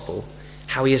the gospel,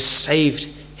 how he has saved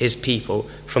his people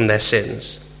from their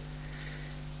sins.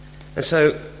 And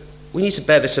so we need to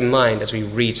bear this in mind as we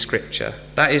read Scripture.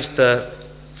 That is the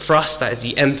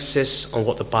emphasis on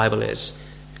what the Bible is.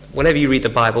 Whenever you read the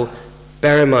Bible,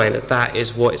 bear in mind that that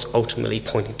is what it's ultimately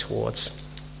pointing towards.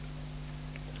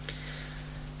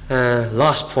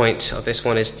 Last point of this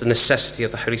one is the necessity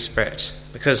of the Holy Spirit.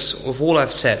 Because with all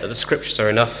I've said, that the scriptures are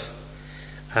enough,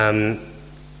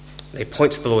 they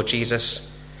point to the Lord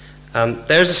Jesus.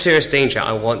 There is a serious danger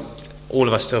I want all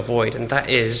of us to avoid, and that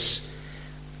is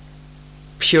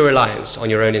pure reliance on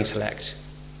your own intellect.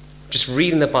 Just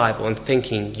reading the Bible and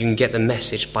thinking you can get the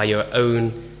message by your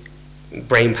own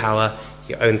brain power,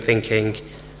 your own thinking,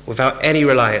 without any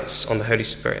reliance on the Holy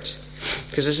Spirit.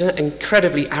 Because it's an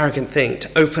incredibly arrogant thing to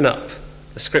open up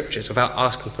the scriptures without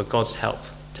asking for God's help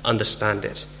to understand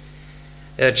it.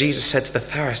 Jesus said to the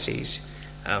Pharisees,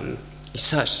 you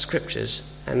search the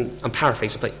scriptures, and I'm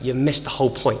paraphrasing, but you missed the whole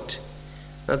point.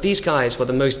 Now, these guys were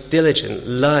the most diligent,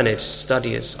 learned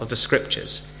studiers of the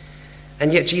scriptures.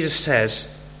 And yet Jesus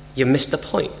says, you missed the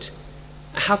point.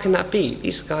 How can that be?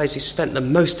 These guys who spent the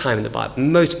most time in the Bible,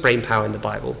 most brain power in the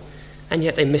Bible, and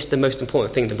yet they missed the most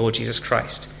important thing, the Lord Jesus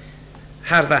Christ.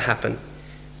 How did that happen?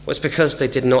 Well, it's because they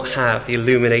did not have the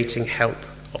illuminating help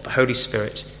of the Holy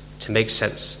Spirit to make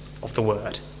sense of the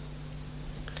Word.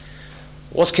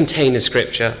 What's contained in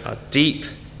Scripture are deep,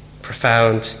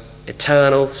 profound,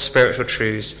 eternal, spiritual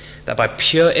truths that by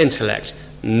pure intellect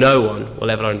no one will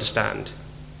ever understand.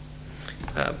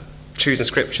 Truths in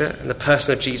Scripture and the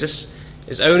person of Jesus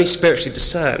is only spiritually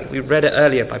discerned. We read it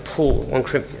earlier by Paul, 1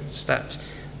 Corinthians, that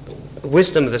the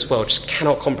wisdom of this world just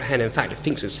cannot comprehend. In fact, it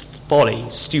thinks it's folly,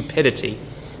 stupidity,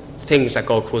 things that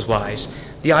God calls wise.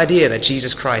 The idea that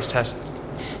Jesus Christ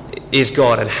is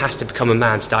God and has to become a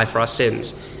man to die for our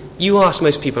sins. You ask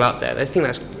most people out there, they think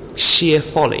that's sheer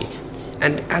folly.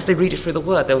 And as they read it through the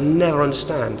Word, they'll never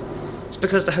understand. It's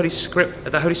because the Holy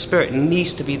Spirit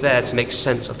needs to be there to make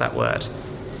sense of that Word.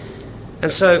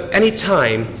 And so, any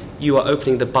time you are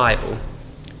opening the Bible,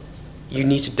 you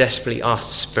need to desperately ask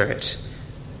the Spirit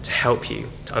to help you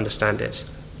to understand it.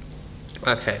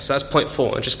 Okay, so that's point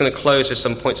 4. I'm just going to close with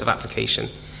some points of application.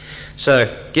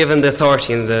 So, given the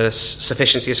authority and the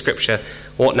sufficiency of Scripture,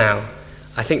 what now?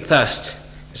 I think first,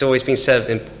 it's always been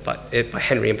said by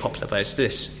Henry in Poplar, but it's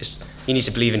this. You need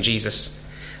to believe in Jesus.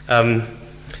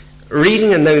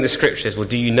 Reading and knowing the Scriptures will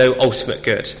do you no ultimate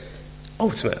good.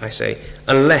 Ultimate, I say,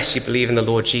 unless you believe in the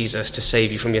Lord Jesus to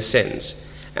save you from your sins.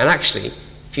 And actually,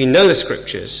 if you know the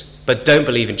Scriptures but don't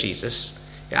believe in Jesus,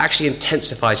 it actually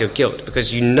intensifies your guilt,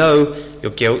 because you know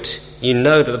your guilt, you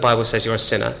know that the Bible says you're a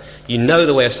sinner, you know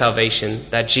the way of salvation,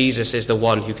 that Jesus is the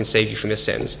one who can save you from your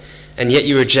sins, and yet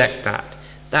you reject that.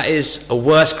 That is a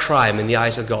worse crime in the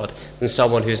eyes of God than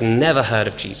someone who's never heard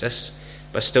of Jesus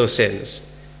but still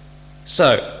sins.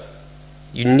 So,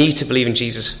 you need to believe in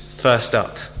Jesus first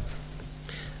up.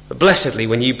 But blessedly,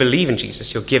 when you believe in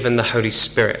Jesus, you're given the Holy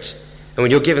Spirit. And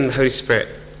when you're given the Holy Spirit,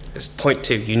 it's point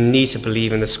 2, you need to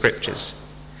believe in the Scriptures.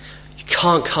 You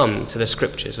can't come to the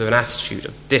Scriptures with an attitude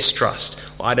of distrust,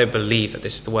 or I don't believe that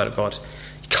this is the Word of God.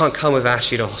 You can't come with an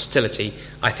attitude of hostility,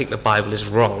 I think the Bible is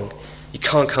wrong. You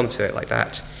can't come to it like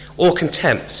that. Or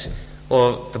contempt,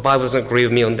 or the Bible doesn't agree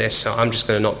with me on this, so I'm just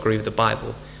going to not agree with the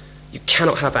Bible. You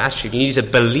cannot have that attitude. You need to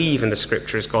believe in the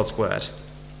Scripture as God's Word.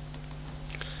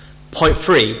 Point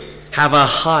 3, have a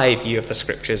high view of the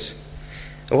Scriptures.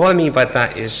 And what I mean by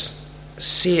that is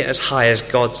see it as high as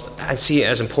God, and see it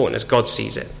as important as God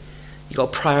sees it. You've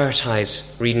got to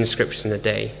prioritize reading the Scriptures in the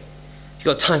day. You've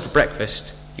got time for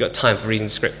breakfast. You've got time for reading the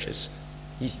Scriptures.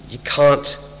 You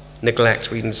can't neglect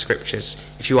reading the Scriptures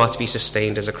if you are to be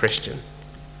sustained as a Christian.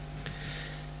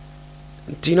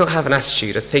 Do not have an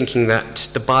attitude of thinking that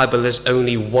the Bible is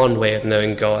only one way of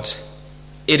knowing God.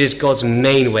 It is God's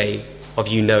main way of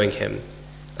you knowing him.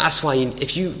 That's why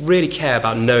if you really care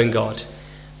about knowing God,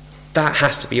 that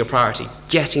has to be your priority,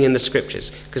 getting in the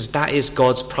Scriptures, because that is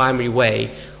God's primary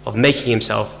way of making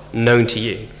himself known to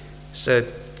you. So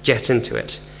get into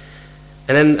it.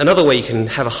 And then another way you can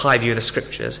have a high view of the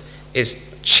Scriptures is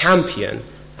champion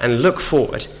and look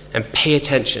forward and pay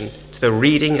attention to the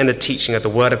reading and the teaching of the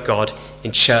Word of God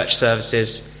in church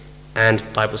services and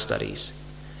Bible studies.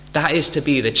 That is to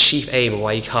be the chief aim of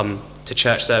why you come to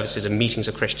church services and meetings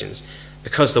of Christians,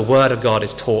 because the Word of God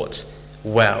is taught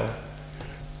well.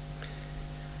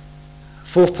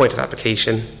 4th point of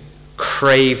application,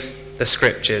 crave the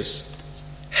Scriptures.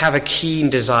 Have a keen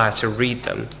desire to read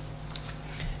them.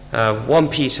 1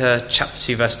 Peter chapter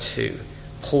 2 verse 2.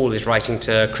 Paul is writing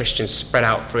to Christians spread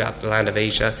out throughout the land of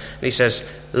Asia, and he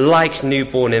says, like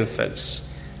newborn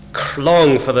infants,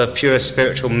 long for the pure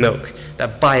spiritual milk,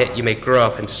 that by it you may grow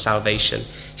up into salvation.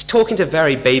 He's talking to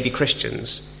very baby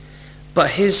Christians,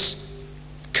 but his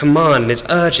command, his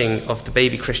urging of the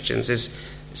baby Christians is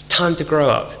it's time to grow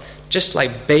up. Just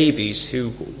like babies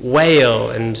who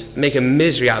wail and make a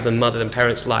misery out of the mother and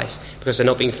parent's life because they're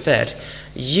not being fed,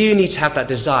 you need to have that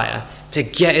desire to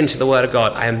get into the Word of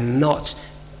God. I am not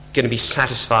going to be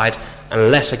satisfied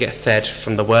unless I get fed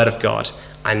from the Word of God.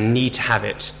 I need to have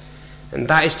it. And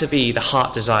that is to be the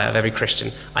heart desire of every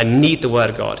Christian. I need the Word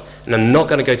of God, and I'm not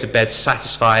going to go to bed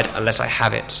satisfied unless I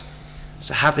have it.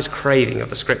 So have this craving of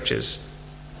the Scriptures.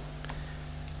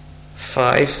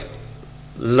 5,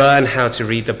 learn how to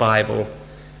read the Bible.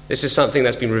 This is something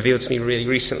that's been revealed to me really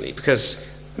recently, because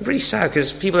I'm really sad,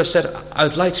 because people have said, I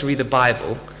would like to read the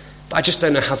Bible, but I just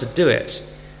don't know how to do it.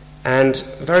 And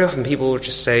very often people will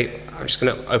just say, I'm just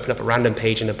going to open up a random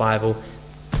page in the Bible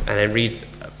and then read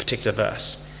a particular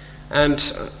verse.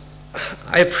 And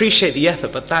I appreciate the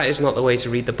effort, but that is not the way to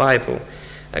read the Bible.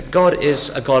 God is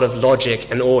a God of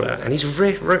logic and order, and he's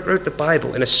wrote the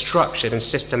Bible in a structured and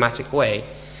systematic way.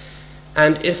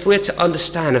 And if we're to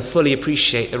understand and fully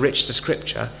appreciate the riches of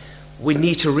Scripture, we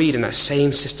need to read in that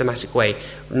same systematic way,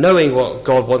 knowing what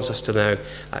God wants us to know.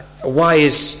 Why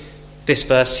is this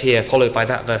verse here followed by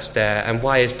that verse there, and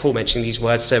why is Paul mentioning these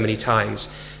words so many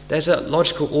times? There's a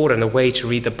logical order and a way to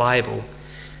read the Bible.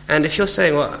 And if you're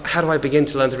saying, well, how do I begin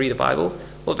to learn to read the Bible?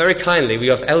 Well, very kindly, we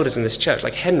have elders in this church,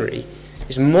 like Henry,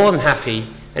 who's more than happy,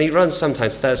 and he runs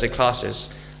sometimes Thursday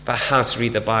classes about how to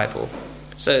read the Bible.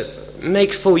 So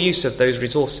make full use of those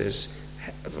resources.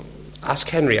 Ask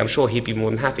Henry, I'm sure he'd be more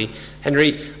than happy.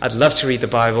 Henry, I'd love to read the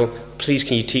Bible. Please,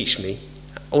 can you teach me?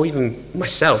 Or even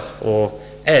myself, or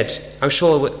Ed. I'm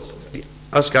sure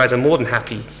us guys are more than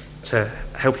happy to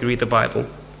help you read the Bible.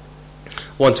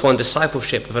 One-to-one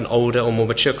discipleship with an older or more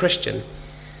mature Christian.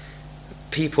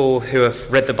 People who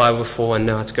have read the Bible before and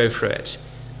know how to go through it.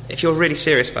 If you're really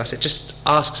serious about it, just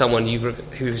ask someone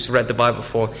who's read the Bible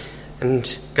before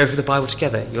and go through the Bible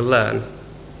together. You'll learn.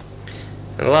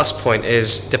 And the last point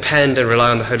is depend and rely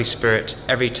on the Holy Spirit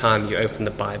every time you open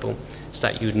the Bible, so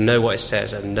that you know what it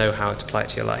says and know how to apply it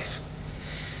to your life.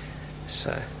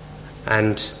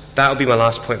 And that will be my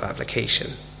last point of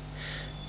application.